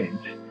didn't.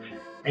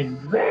 And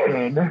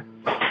then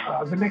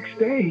the next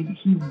day,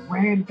 he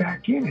ran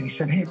back in and he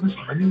said, hey,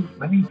 listen,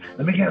 let me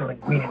get a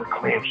linguine with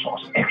clam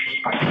sauce, extra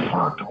spicy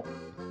pronto.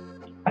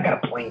 I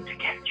got a plane to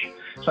catch.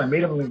 So I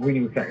made him a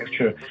linguine with that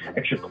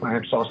extra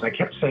clam sauce, and I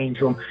kept saying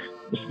to him,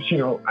 Mr.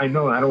 Pacino, I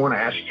know I don't want to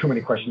ask you too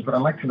many questions, but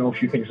I'd like to know a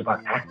few things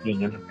about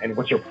acting and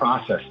what's your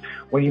process.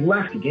 When he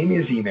left, he gave me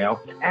his email.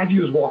 As he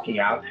was walking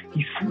out,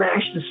 he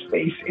smashed his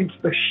face into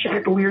the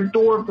chandelier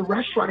door of the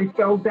restaurant. He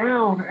fell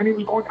down, and he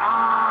was going,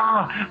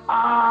 ah.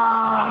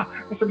 I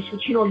said, Mr.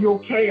 Pacino, are you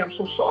okay? I'm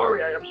so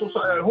sorry. I'm so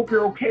sorry. I hope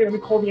you're okay. Let me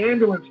call the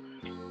ambulance.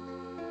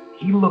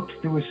 He looked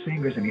through his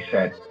fingers, and he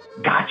said,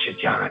 gotcha,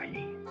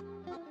 Johnny.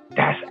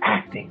 That's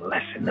acting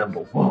lesson number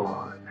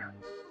 1.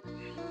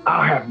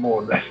 I'll have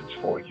more lessons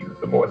for you,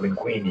 the more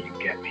linguine you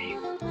get me.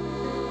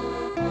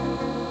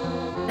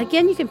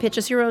 Again, you can pitch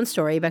us your own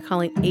story by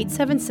calling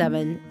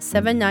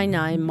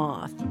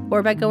 877-799-MOTH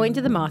or by going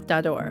to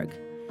themoth.org.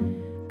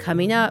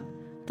 Coming up,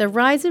 the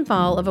rise and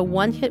fall of a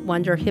one-hit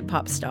wonder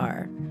hip-hop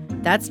star.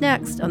 That's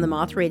next on the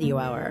Moth Radio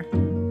Hour.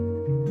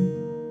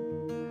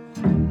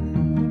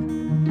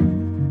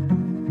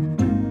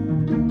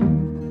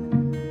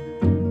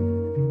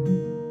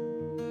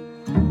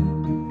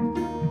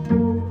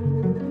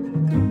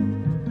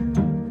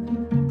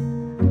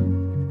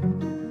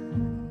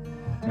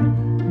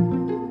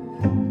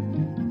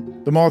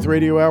 The Moth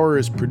Radio Hour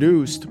is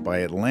produced by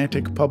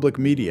Atlantic Public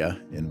Media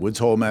in Woods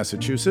Hole,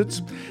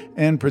 Massachusetts,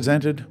 and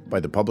presented by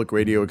the Public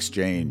Radio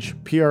Exchange,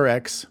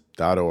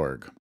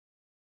 prx.org.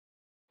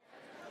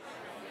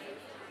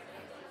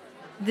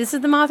 This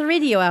is the Moth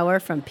Radio Hour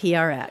from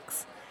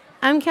PRX.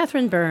 I'm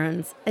Catherine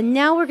Burns, and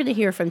now we're going to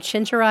hear from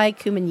Chenjerai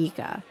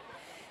Kumanyika.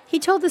 He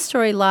told this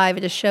story live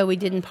at a show we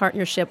did in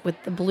partnership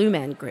with the Blue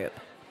Men Group.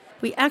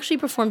 We actually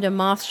performed a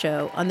Moth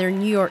show on their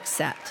New York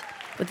set,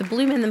 with the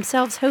Blue Men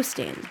themselves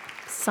hosting,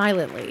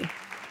 silently.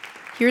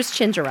 Here's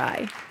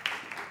Chenjerai.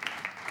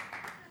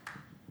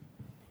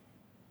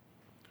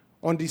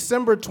 On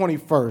December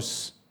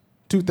 21st,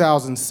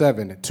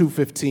 2007 at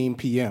 2:15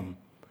 p.m.,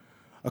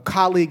 a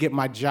colleague at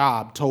my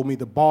job told me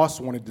the boss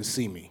wanted to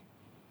see me,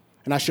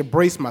 and I should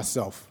brace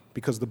myself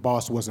because the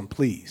boss wasn't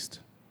pleased.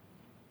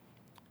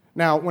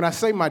 Now, when I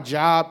say my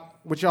job,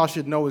 what y'all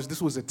should know is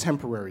this was a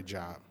temporary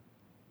job.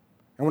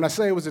 And when I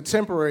say it was a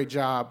temporary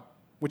job,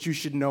 what you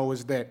should know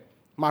is that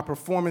my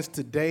performance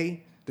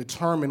today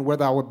determined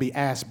whether I would be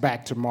asked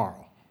back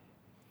tomorrow.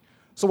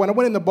 So when I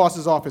went in the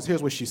boss's office,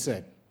 here's what she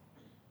said.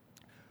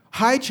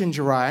 Hi,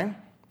 Chenjerai.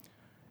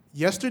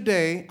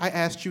 Yesterday, I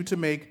asked you to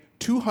make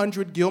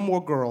 200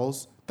 Gilmore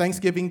Girls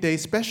Thanksgiving Day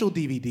special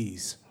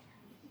DVDs.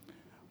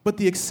 But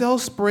the Excel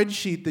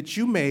spreadsheet that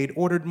you made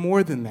ordered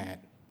more than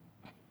that.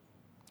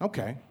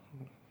 Okay,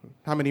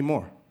 how many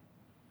more?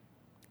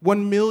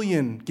 1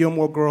 million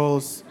Gilmore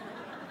Girls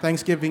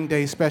Thanksgiving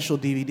Day special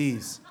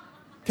DVDs.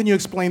 Can you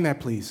explain that,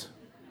 please?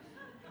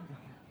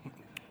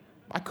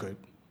 I could.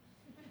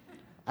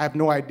 I have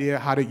no idea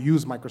how to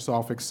use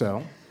Microsoft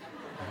Excel.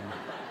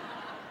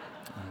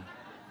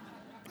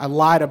 I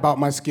lied about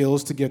my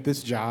skills to get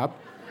this job.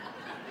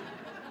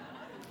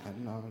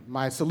 And,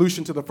 my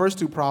solution to the first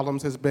two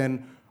problems has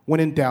been, when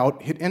in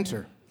doubt, hit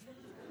enter.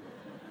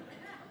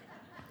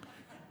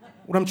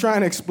 What I'm trying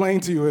to explain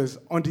to you is,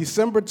 on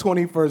December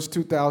 21st,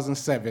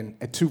 2007,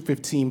 at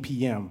 2:15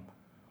 p.m.,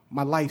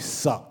 my life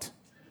sucked.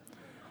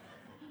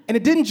 And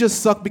it didn't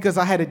just suck because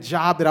I had a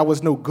job that I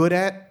was no good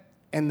at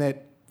and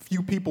that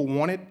few people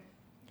wanted.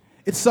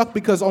 It sucked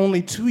because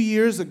only 2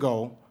 years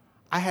ago,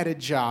 I had a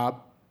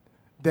job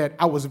that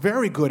I was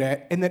very good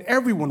at and that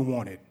everyone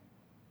wanted.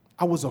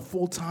 I was a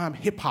full-time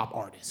hip-hop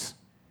artist.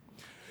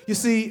 You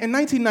see, in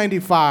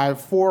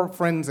 1995, 4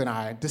 friends and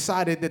I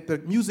decided that the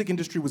music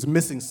industry was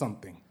missing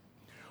something.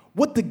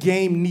 What the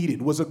game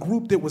needed was a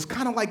group that was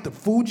kind of like the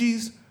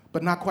Fugees,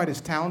 but not quite as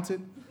talented.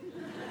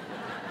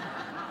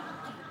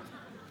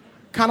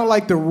 Kind of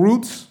like the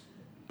Roots,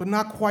 but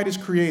not quite as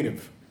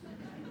creative.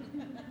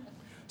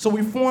 So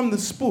we formed the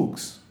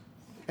Spooks.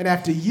 And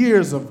after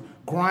years of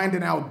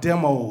grinding out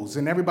demos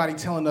and everybody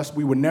telling us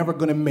we were never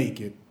gonna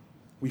make it,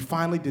 we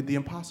finally did the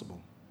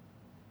impossible.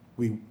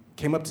 We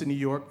came up to New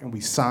York and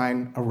we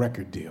signed a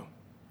record deal.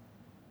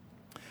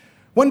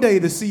 One day,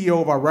 the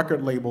CEO of our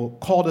record label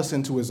called us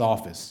into his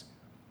office,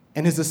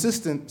 and his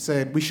assistant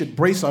said we should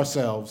brace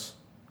ourselves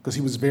because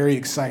he was very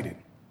excited.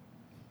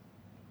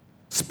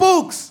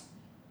 Spooks!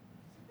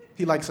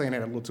 He likes saying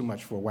that a little too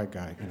much for a white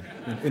guy,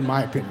 in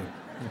my opinion.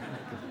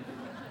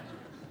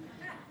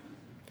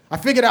 I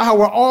figured out how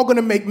we're all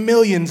gonna make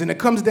millions, and it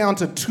comes down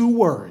to 2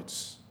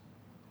 words: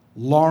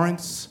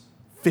 Lawrence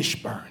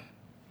Fishburne.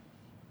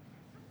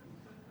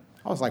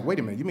 I was like, wait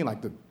a minute, you mean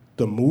like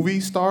the movie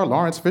star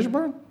Lawrence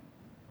Fishburne?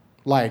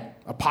 Like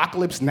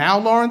Apocalypse Now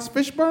Lawrence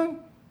Fishburne?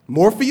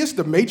 Morpheus,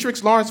 the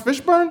Matrix, Lawrence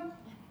Fishburne?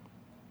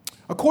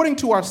 According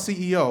to our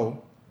CEO,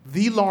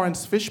 the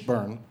Lawrence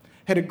Fishburne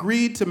had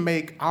agreed to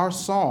make our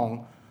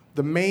song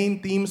the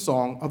main theme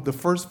song of the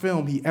first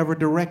film he ever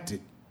directed.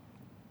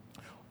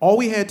 All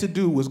we had to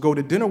do was go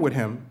to dinner with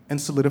him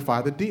and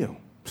solidify the deal.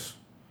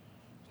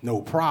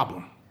 No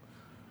problem.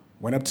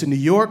 Went up to New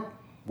York,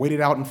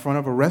 waited out in front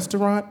of a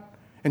restaurant,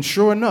 and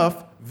sure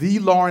enough, the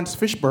Lawrence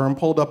Fishburne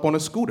pulled up on a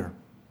scooter.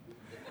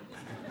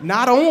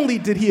 Not only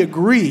did he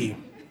agree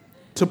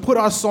to put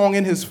our song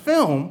in his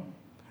film,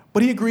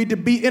 but he agreed to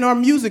be in our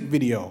music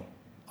video.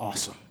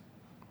 Awesome.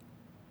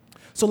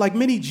 So like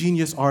many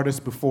genius artists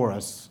before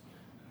us,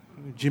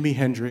 Jimi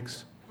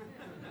Hendrix,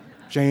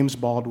 James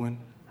Baldwin,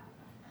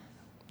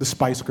 the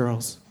Spice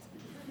Girls,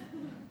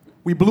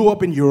 we blew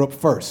up in Europe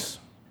first.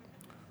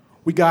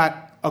 We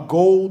got a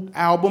gold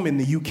album in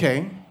the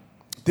UK,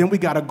 then we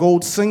got a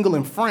gold single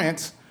in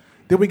France,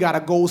 then we got a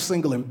gold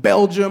single in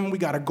Belgium, we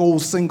got a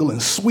gold single in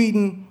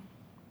Sweden.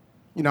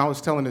 You know, I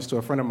was telling this to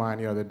a friend of mine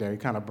the other day,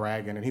 kind of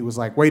bragging, and he was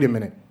like, wait a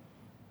minute,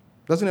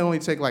 doesn't it only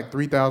take like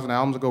 3,000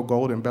 albums to go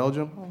gold in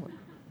Belgium? I'm like,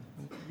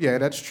 yeah,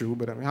 that's true,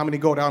 but I mean, how many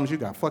gold albums you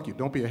got? Fuck you,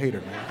 don't be a hater,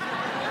 man.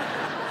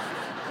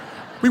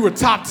 We were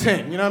top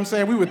 10, you know what I'm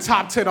saying? We were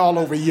top 10 all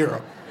over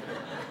Europe.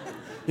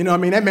 You know what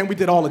I mean? That meant we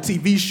did all the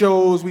TV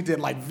shows, we did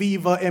like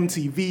Viva,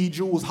 MTV,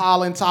 Jules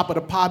Holland, Top of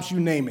the Pops, you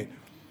name it.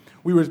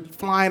 We were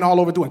flying all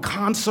over doing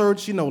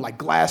concerts, you know, like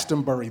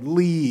Glastonbury,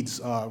 Leeds,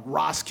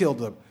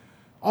 Roskilde,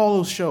 all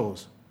those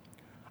shows.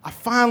 I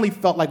finally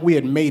felt like we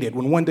had made it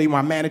when one day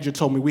my manager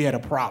told me we had a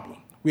problem.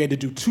 We had to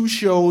do 2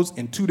 shows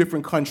in 2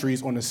 different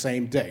countries on the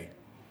same day.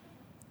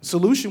 The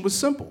solution was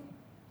simple.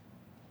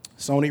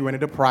 Sony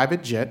rented a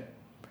private jet,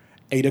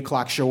 8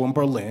 o'clock show in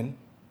Berlin,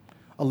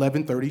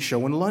 11:30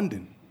 show in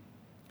London.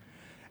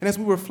 And as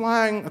we were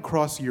flying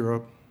across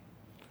Europe,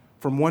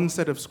 from one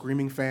set of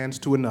screaming fans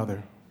to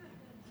another,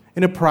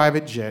 in a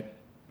private jet,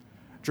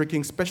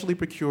 drinking specially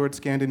procured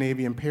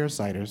Scandinavian pear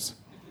ciders,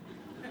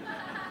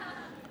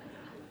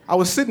 I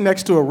was sitting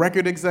next to a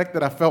record exec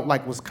that I felt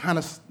like was kind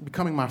of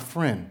becoming my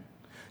friend.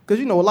 Because,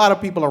 you know, a lot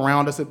of people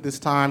around us at this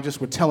time just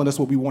were telling us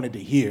what we wanted to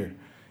hear.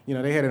 You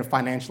know, they had a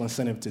financial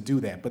incentive to do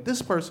that. But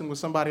this person was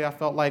somebody I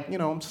felt like, you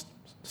know, I'm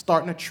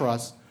starting to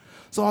trust.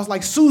 So I was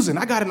like, Susan,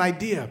 I got an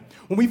idea.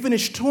 When we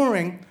finish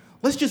touring,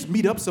 let's just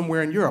meet up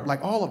somewhere in Europe,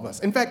 like all of us.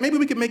 In fact, maybe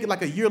we could make it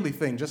like a yearly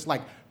thing, just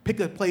like pick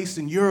a place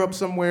in Europe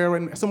somewhere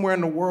in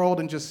the world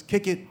and just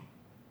kick it.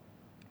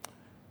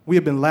 We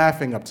had been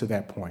laughing up to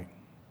that point.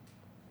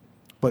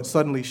 But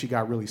suddenly she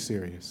got really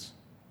serious.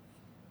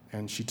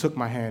 And she took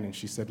my hand and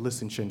she said,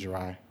 listen,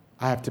 Chenjerai,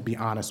 I have to be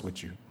honest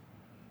with you.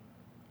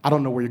 I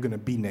don't know where you're going to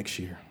be next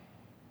year.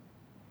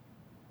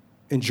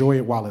 Enjoy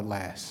it while it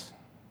lasts.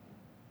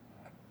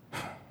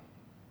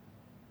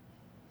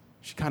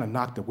 She kind of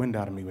knocked the wind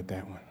out of me with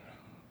that one.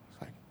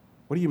 It's like,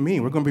 what do you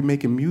mean? We're going to be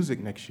making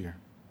music next year.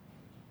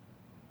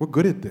 We're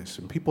good at this,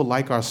 and people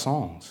like our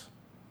songs.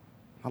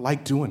 I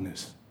like doing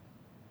this.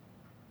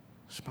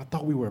 I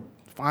thought we were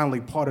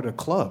finally part of the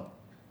club.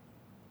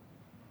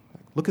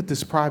 Look at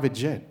this private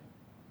jet.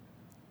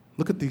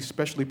 Look at these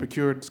specially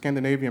procured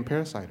Scandinavian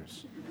pear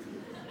ciders.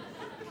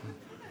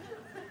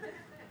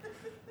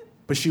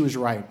 But she was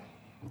right.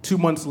 2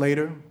 months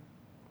later,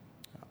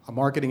 a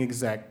marketing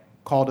exec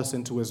called us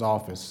into his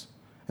office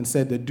and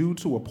said that due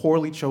to a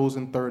poorly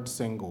chosen third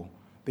single,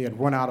 they had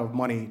run out of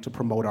money to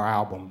promote our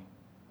album,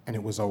 and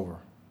it was over.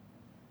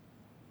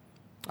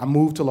 I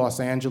moved to Los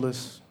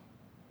Angeles.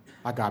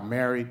 I got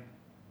married.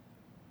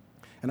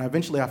 And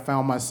eventually I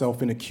found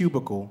myself in a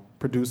cubicle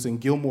producing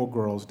Gilmore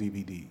Girls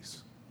DVDs.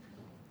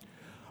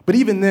 But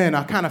even then,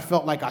 I kind of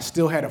felt like I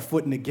still had a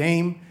foot in the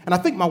game. And I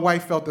think my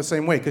wife felt the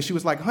same way, because she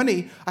was like,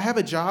 honey, I have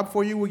a job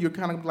for you where you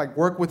kind of like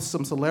work with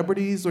some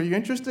celebrities. Are you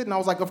interested? And I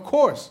was like, of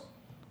course.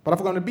 But if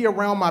I'm going to be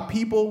around my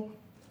people,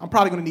 I'm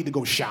probably going to need to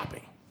go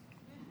shopping.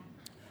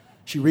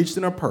 She reached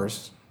in her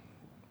purse,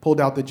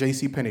 pulled out the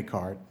JCPenney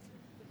card.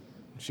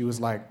 She was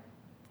like,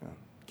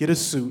 get a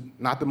suit,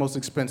 not the most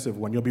expensive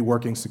one. You'll be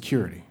working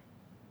security.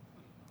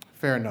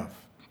 Fair enough.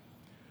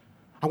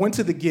 I went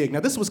to the gig. Now,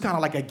 this was kind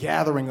of like a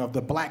gathering of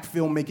the black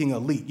filmmaking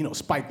elite. You know,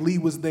 Spike Lee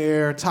was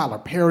there, Tyler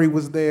Perry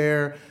was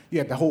there, you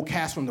had the whole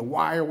cast from The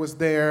Wire was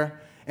there.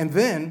 And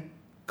then,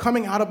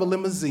 coming out of a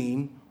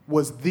limousine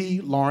was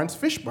the Lawrence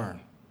Fishburne.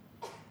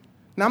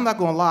 Now, I'm not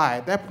gonna lie,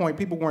 at that point,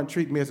 people weren't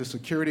treating me as a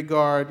security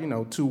guard, you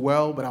know, too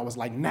well, but I was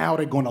like, now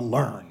they're gonna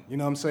learn, you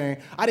know what I'm saying?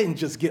 I didn't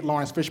just get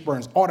Lawrence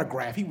Fishburne's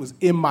autograph, he was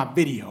in my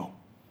video.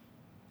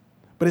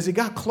 But as it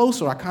got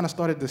closer, I kind of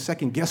started to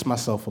second guess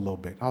myself a little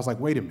bit. I was like,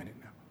 wait a minute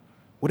now.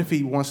 What if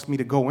he wants me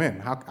to go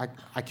in?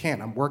 I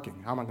can't, I'm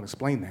working. How am I gonna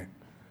explain that?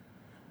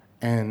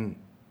 And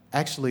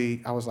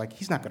actually, I was like,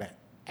 he's not gonna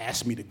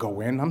ask me to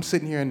go in. I'm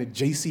sitting here in a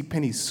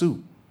JCPenney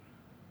suit.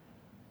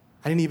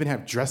 I didn't even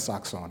have dress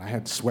socks on. I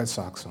had sweat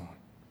socks on.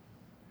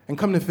 And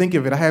come to think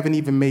of it, I haven't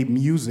even made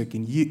music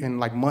in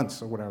like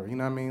months or whatever, you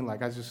know what I mean?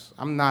 Like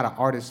I'm not an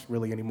artist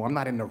really anymore. I'm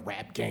not in the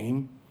rap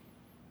game.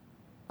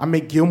 I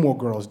make Gilmore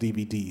Girls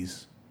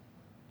DVDs,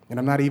 and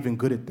I'm not even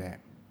good at that.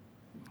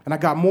 And I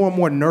got more and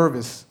more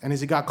nervous, and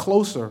as he got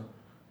closer,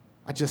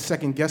 I just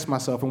second-guessed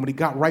myself. And when he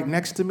got right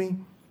next to me,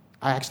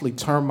 I actually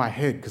turned my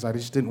head because I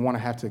just didn't want to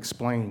have to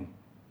explain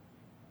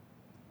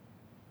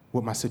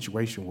what my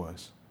situation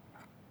was.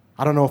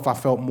 I don't know if I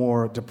felt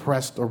more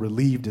depressed or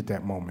relieved at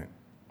that moment.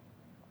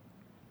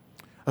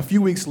 A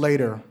few weeks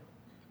later,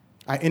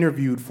 I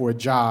interviewed for a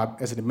job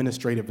as an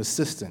administrative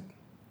assistant.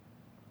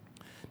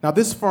 Now,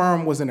 this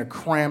firm was in a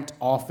cramped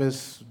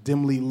office,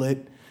 dimly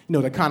lit,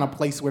 the kind of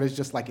place where there's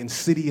just like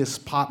insidious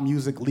pop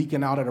music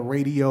leaking out of the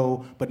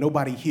radio, but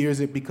nobody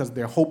hears it because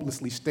they're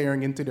hopelessly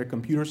staring into their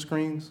computer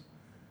screens.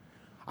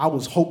 I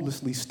was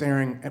hopelessly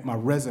staring at my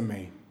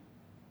resume,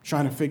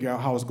 trying to figure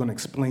out how I was going to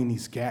explain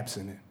these gaps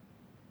in it,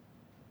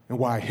 and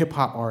why a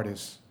hip-hop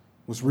artist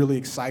was really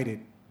excited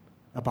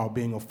about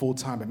being a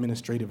full-time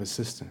administrative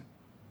assistant.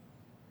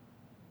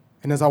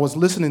 And as I was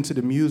listening to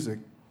the music,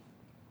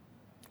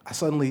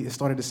 it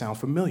started to sound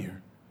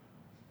familiar.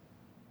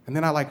 And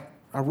then I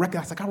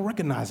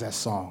recognize that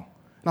song.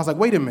 And I was like,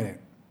 wait a minute,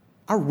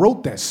 I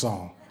wrote that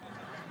song.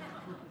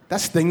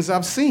 That's Things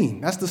I've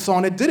Seen. That's the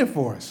song that did it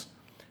for us.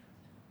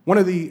 One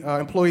of the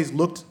employees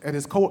looked at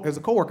his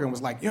coworker and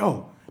was like,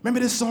 yo, remember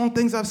this song,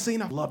 Things I've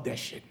Seen? I love that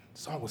shit.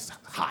 The song was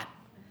hot.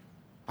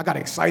 I got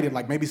excited,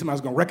 like maybe somebody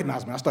was gonna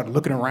recognize me. I started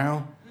looking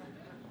around,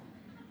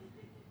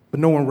 but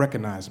no one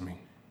recognized me.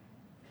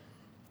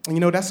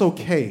 And that's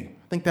okay.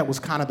 I think that was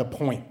kind of the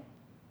point,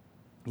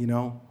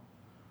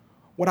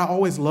 What I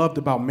always loved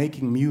about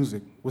making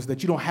music was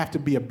that you don't have to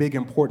be a big,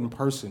 important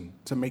person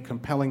to make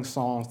compelling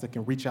songs that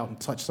can reach out and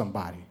touch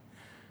somebody.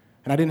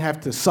 And I didn't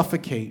have to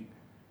suffocate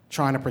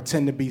trying to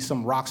pretend to be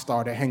some rock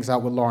star that hangs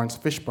out with Lawrence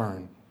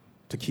Fishburne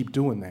to keep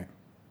doing that.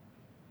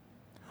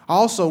 I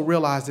also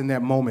realized in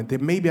that moment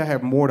that maybe I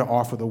have more to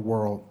offer the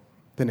world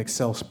than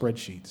Excel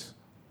spreadsheets.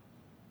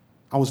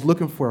 I was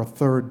looking for a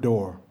third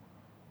door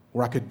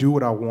where I could do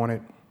what I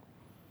wanted,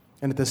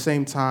 and at the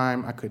same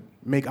time, I could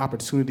make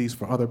opportunities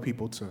for other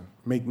people to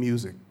make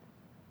music.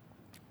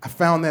 I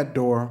found that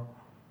door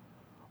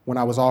when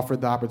I was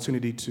offered the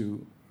opportunity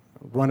to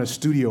run a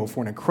studio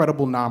for an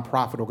incredible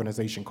nonprofit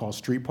organization called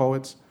Street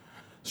Poets.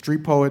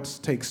 Street Poets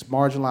takes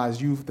marginalized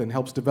youth and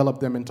helps develop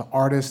them into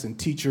artists and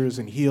teachers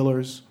and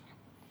healers.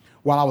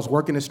 While I was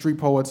working at Street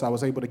Poets, I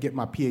was able to get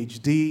my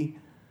PhD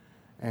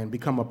and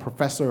become a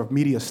professor of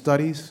media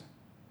studies.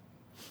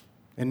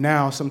 And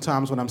now,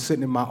 sometimes when I'm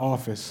sitting in my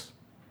office,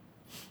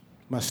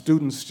 my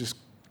students just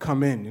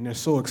come in and they're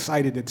so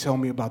excited to tell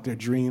me about their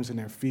dreams and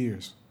their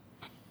fears.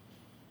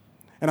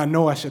 And I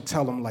know I should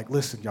tell them, like,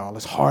 listen, y'all,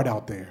 it's hard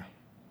out there.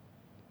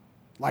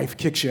 Life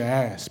kicks your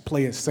ass,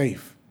 play it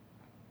safe.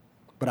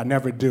 But I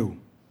never do.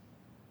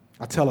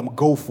 I tell them,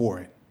 go for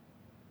it.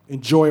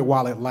 Enjoy it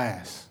while it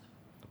lasts.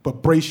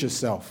 But brace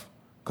yourself,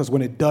 because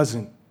when it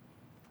doesn't,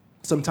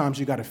 sometimes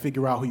you got to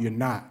figure out who you're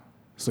not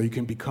so you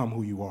can become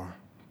who you are.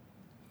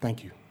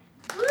 Thank you.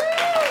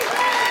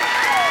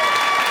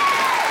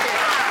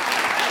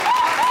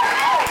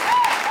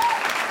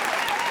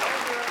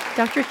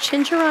 Dr.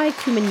 Chenjerai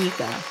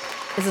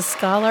Kumanyika is a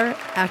scholar,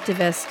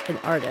 activist, and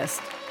artist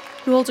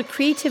who holds a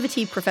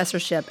creativity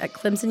professorship at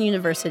Clemson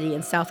University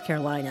in South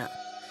Carolina.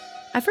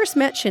 I first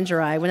met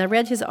Chenjerai when I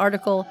read his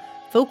article,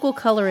 Vocal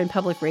Color in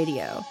Public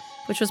Radio,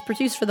 which was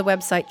produced for the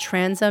website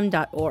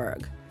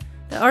transom.org.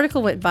 The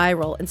article went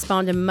viral and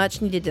spawned a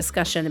much-needed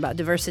discussion about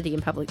diversity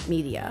in public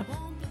media.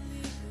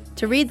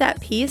 To read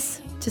that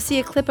piece, to see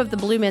a clip of the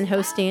Blue Men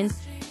hosting,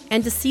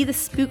 and to see the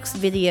Spooks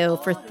video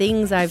for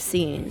Things I've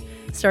Seen,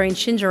 starring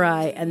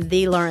Chenjerai and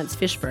the Lawrence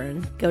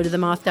Fishburne, go to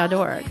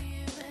themoth.org.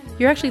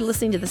 You're actually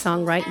listening to the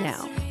song right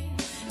now.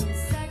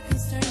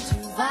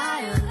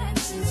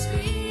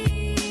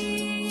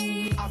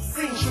 I've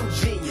seen true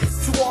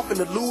genius, too often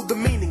elude the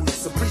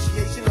meaningless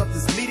appreciation of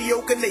this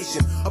mediocre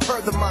nation. I've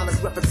heard the mindless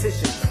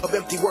repetition of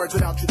empty words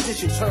without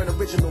tradition, turn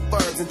original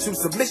verbs into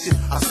submission.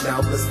 I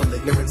smell blissful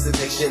ignorance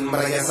addiction,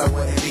 but I guess I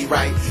wouldn't be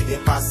right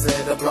if I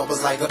said the blow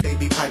was like a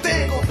baby pipe.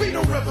 There ain't gonna be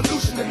no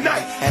revolution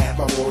tonight. Half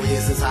my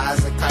warriors as high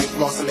as a kite,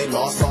 lost and they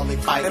lost all they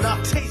fight, and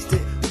I've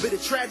tasted the bitter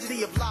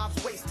tragedy of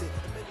lives wasted.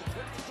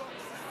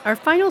 Our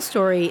final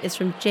story is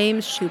from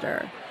James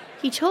Shooter.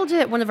 He told it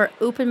at one of our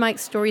open mic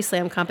story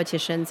slam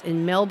competitions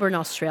in Melbourne,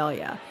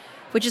 Australia,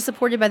 which is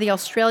supported by the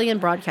Australian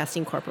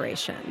Broadcasting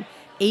Corporation,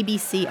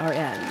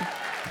 ABCRN.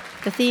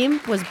 The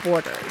theme was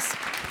borders.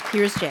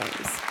 Here's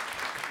James.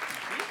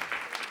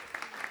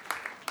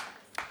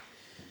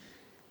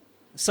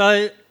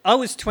 So I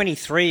was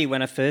 23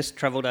 when I first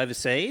travelled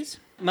overseas.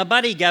 My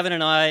buddy Gavin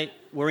and I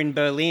were in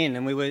Berlin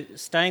and we were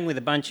staying with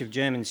a bunch of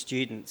German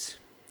students.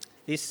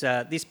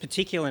 This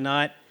particular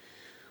night,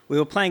 we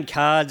were playing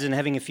cards and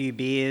having a few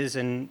beers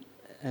and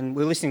we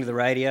were listening to the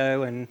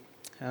radio and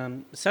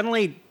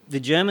suddenly the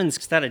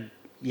Germans started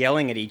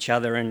yelling at each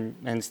other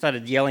and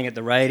started yelling at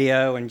the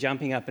radio and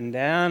jumping up and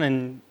down,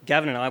 and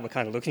Gavin and I were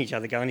kind of looking at each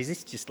other going, is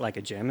this just like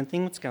a German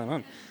thing? What's going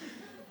on?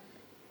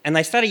 And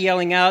they started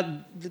yelling out,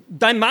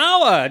 Die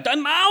Mauer, Die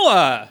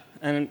Mauer!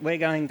 And we're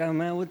going, Die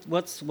Mauer,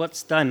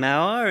 what's Die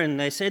Mauer? And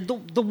they said,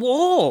 the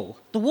wall.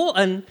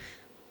 And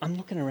I'm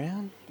looking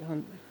around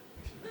going,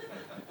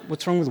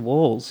 what's wrong with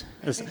walls?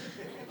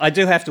 I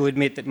do have to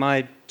admit that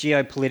my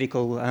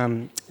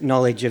geopolitical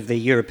knowledge of the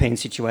European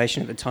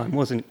situation at the time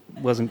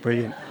wasn't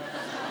brilliant.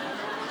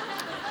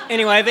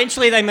 Anyway,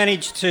 eventually they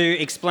managed to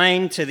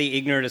explain to the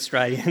ignorant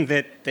Australian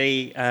that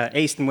the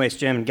East and West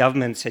German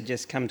governments had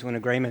just come to an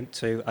agreement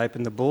to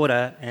open the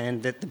border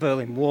and that the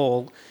Berlin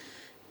Wall,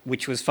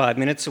 which was 5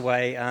 minutes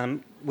away,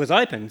 was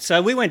open.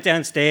 So we went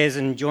downstairs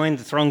and joined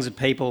the throngs of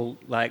people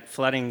like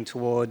flooding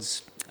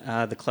towards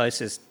the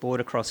closest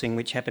border crossing,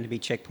 which happened to be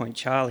Checkpoint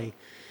Charlie.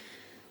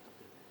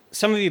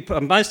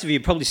 Most of you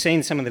have probably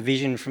seen some of the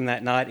vision from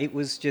that night. It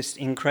was just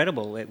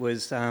incredible. It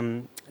was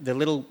the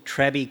little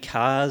trabby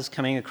cars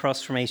coming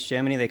across from East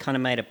Germany. They're kind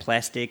of made of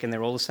plastic and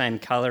they're all the same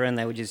colour, and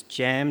they were just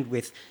jammed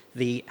with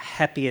the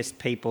happiest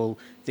people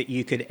that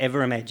you could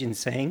ever imagine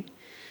seeing.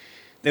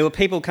 There were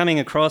people coming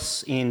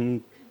across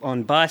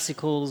on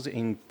bicycles,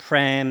 in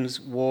prams,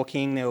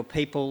 walking. There were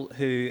people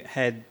who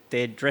had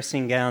their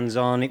dressing gowns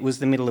on. It was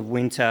the middle of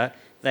winter.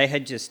 They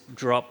had just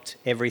dropped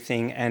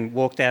everything and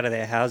walked out of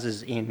their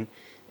houses in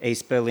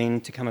East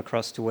Berlin to come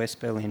across to West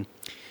Berlin.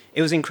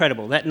 It was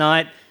incredible. That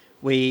night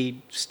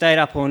we stayed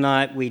up all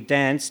night, we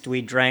danced,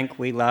 we drank,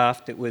 we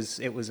laughed. It was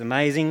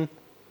amazing.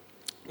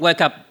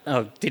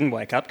 Didn't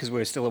wake up because we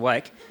were still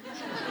awake.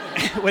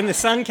 When the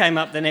sun came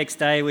up the next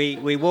day,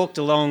 we walked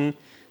along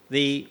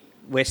the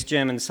West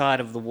German side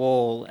of the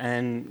wall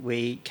and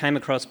we came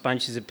across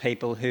bunches of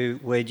people who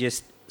were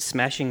just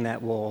smashing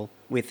that wall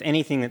with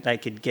anything that they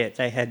could get.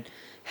 They had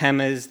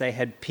hammers, they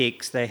had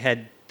picks, they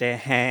had their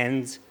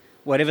hands.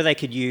 Whatever they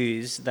could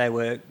use, they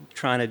were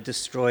trying to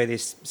destroy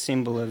this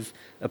symbol of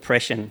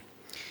oppression.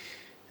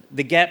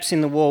 The gaps in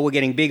the wall were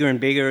getting bigger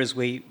and bigger as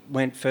we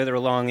went further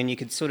along, and you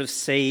could sort of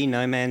see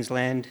no man's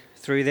land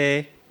through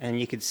there, and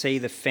you could see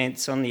the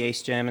fence on the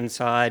East German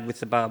side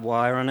with the barbed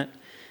wire on it.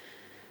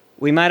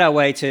 We made our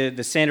way to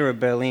the centre of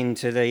Berlin,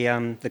 to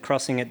the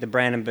crossing at the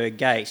Brandenburg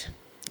Gate,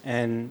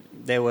 and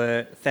there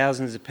were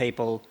thousands of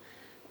people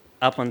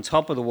up on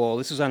top of the wall.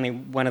 This was only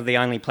one of the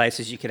only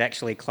places you could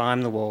actually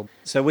climb the wall.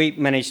 So we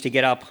managed to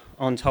get up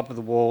on top of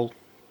the wall,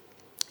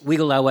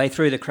 wiggled our way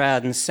through the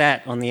crowd and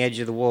sat on the edge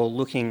of the wall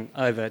looking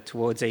over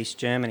towards East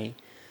Germany.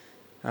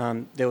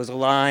 There was a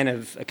line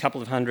of a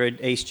couple of hundred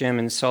East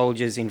German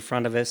soldiers in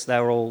front of us. They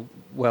were all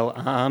well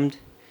armed.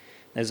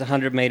 There's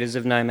 100 metres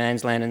of no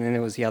man's land, and then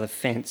there was the other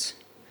fence.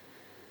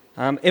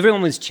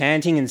 Everyone was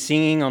chanting and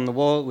singing on the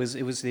wall.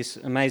 It was this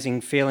amazing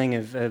feeling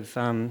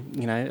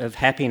of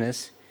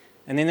happiness.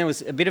 And then there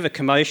was a bit of a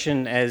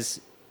commotion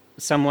as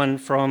someone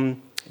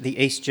from the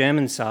East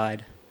German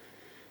side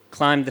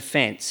climbed the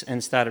fence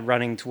and started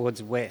running towards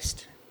the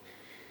west.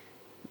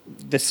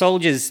 The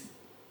soldiers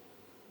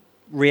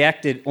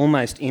reacted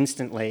almost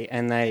instantly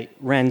and they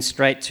ran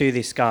straight to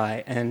this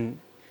guy, and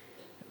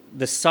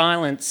the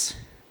silence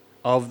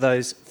of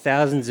those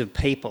thousands of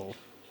people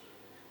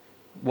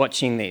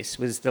watching this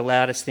was the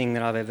loudest thing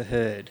that I've ever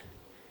heard.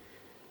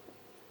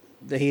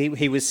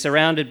 He was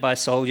surrounded by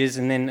soldiers,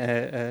 and then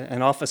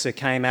an officer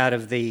came out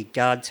of the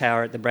guard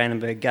tower at the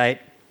Brandenburg Gate,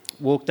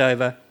 walked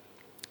over,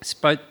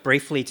 spoke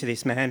briefly to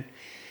this man,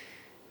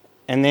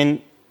 and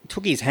then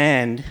took his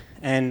hand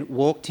and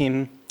walked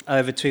him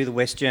over to the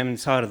West German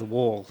side of the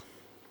wall.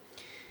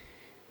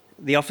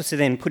 The officer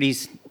then put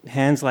his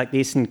hands like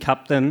this and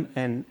cupped them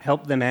and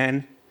helped the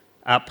man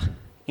up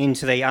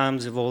into the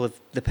arms of all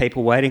of the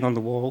people waiting on the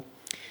wall.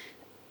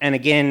 And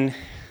again,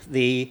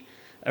 the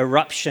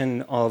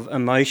eruption of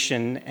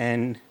emotion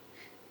and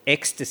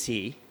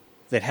ecstasy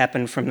that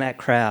happened from that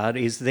crowd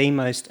is the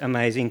most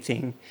amazing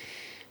thing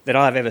that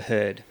I've ever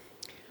heard.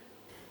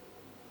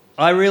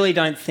 I really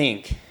don't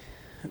think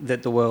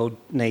that the world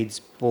needs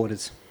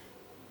borders.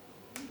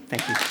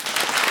 Thank you.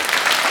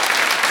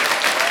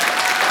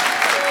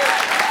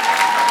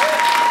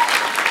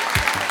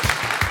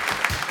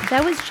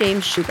 That was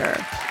James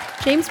Sugar.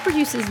 James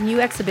produces new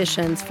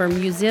exhibitions for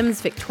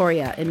Museums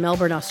Victoria in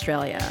Melbourne,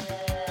 Australia.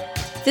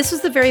 This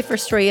was the very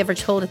first story ever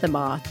told at the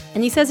Moth,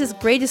 and he says his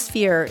greatest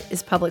fear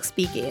is public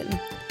speaking.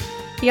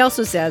 He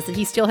also says that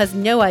he still has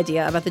no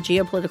idea about the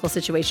geopolitical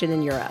situation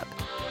in Europe.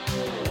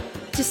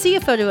 To see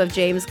a photo of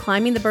James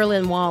climbing the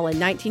Berlin Wall in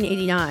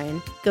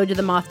 1989, go to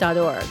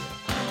themoth.org.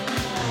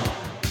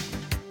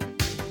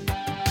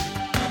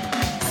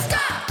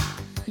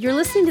 You're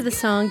listening to the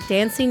song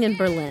Dancing in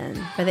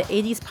Berlin by the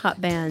 80s pop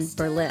band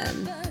Berlin.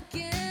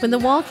 When the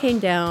wall came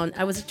down,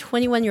 I was a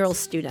 21-year-old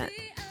student.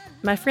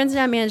 My friends and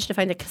I managed to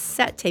find a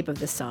cassette tape of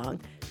this song.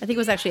 I think it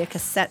was actually a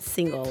cassette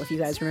single, if you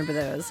guys remember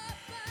those.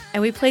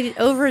 And we played it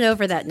over and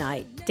over that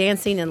night,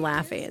 dancing and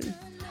laughing.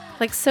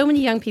 Like so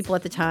many young people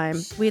at the time,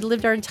 we had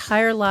lived our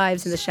entire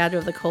lives in the shadow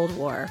of the Cold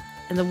War,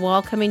 and the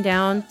wall coming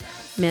down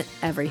meant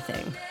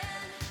everything.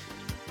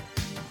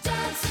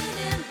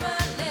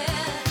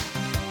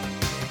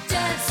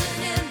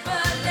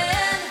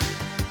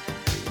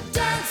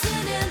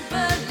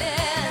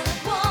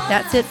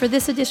 That's it for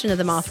this edition of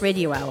the Moth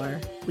Radio Hour.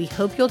 We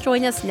hope you'll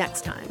join us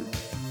next time.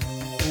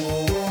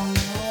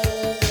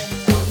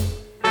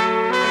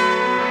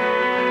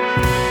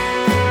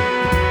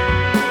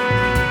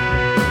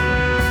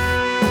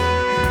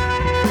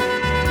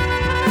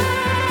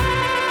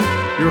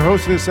 Your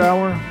host this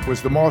hour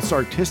was the Moth's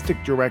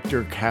artistic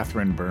director,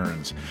 Catherine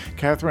Burns.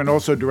 Catherine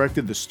also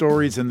directed the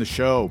stories in the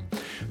show.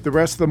 The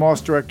rest of the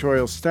Moth's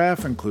directorial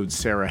staff includes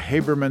Sarah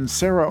Haberman,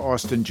 Sarah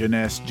Austin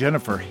Janess,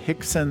 Jennifer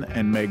Hickson,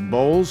 and Meg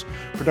Bowles.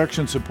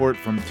 Production support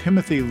from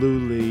Timothy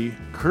Luley,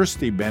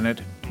 Kirsty Bennett,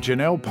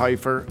 Janelle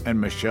Pfeiffer,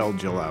 and Michelle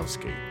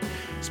Jalowski.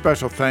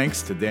 Special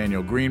thanks to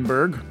Daniel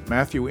Greenberg,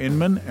 Matthew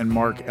Inman, and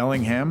Mark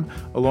Ellingham,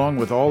 along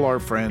with all our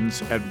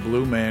friends at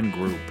Blue Man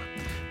Group.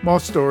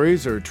 Moth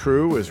stories are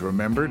true as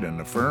remembered and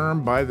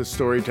affirmed by the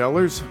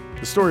Storytellers.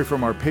 The story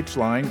from our pitch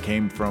line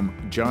came from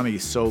Johnny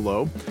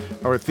Solo.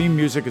 Our theme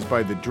music is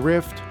by The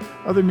Drift.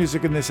 Other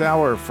music in this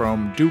hour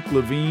from Duke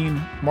Levine,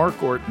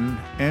 Mark Orton,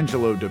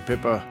 Angelo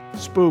DePippa,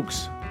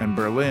 Spooks, and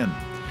Berlin.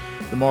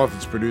 The Moth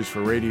is produced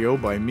for radio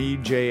by me,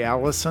 Jay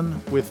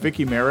Allison, with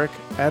Vicki Merrick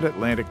at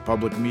Atlantic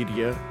Public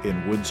Media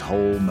in Woods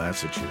Hole,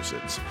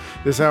 Massachusetts.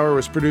 This hour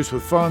was produced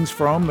with funds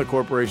from the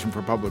Corporation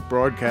for Public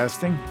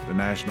Broadcasting, the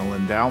National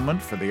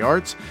Endowment for the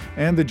Arts,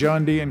 and the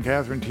John D. and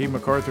Catherine T.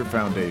 MacArthur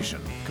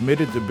Foundation,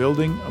 committed to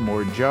building a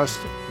more just,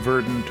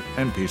 verdant,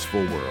 and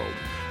peaceful world.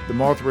 The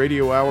Moth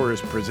Radio Hour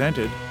is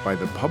presented by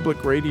the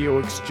Public Radio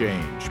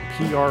Exchange,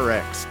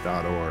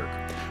 prx.org.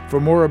 For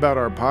more about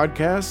our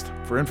podcast,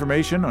 for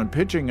information on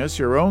pitching us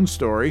your own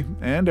story,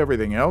 and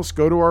everything else,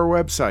 go to our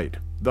website,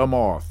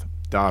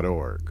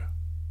 themoth.org.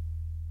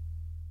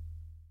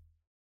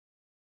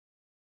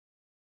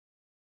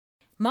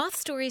 Moth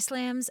Story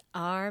Slams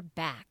are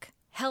back.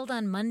 Held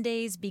on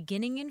Mondays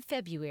beginning in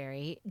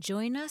February,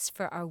 join us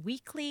for our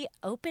weekly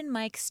open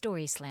mic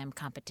story slam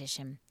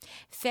competition.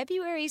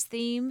 February's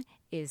theme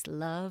is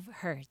Love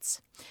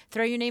Hurts.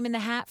 Throw your name in the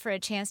hat for a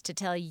chance to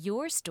tell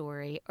your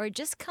story or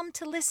just come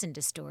to listen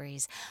to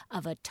stories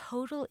of a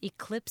total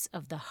eclipse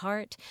of the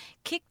heart,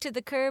 kicked to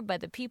the curb by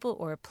the people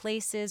or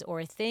places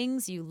or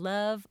things you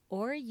love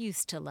or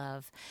used to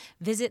love.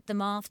 Visit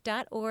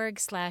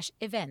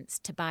themoth.org/events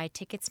to buy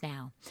tickets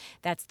now.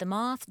 That's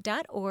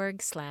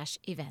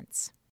themoth.org/events.